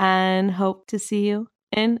 and hope to see you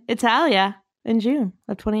in Italia in June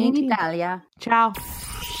of 2018. In Italia. Ciao.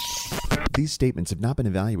 These statements have not been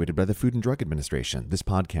evaluated by the Food and Drug Administration. This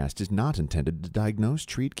podcast is not intended to diagnose,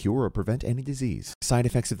 treat, cure, or prevent any disease. Side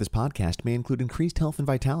effects of this podcast may include increased health and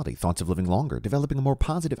vitality, thoughts of living longer, developing a more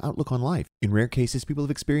positive outlook on life. In rare cases, people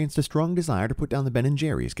have experienced a strong desire to put down the Ben &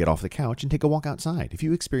 Jerry's, get off the couch, and take a walk outside. If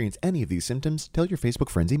you experience any of these symptoms, tell your Facebook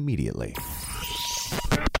friends immediately.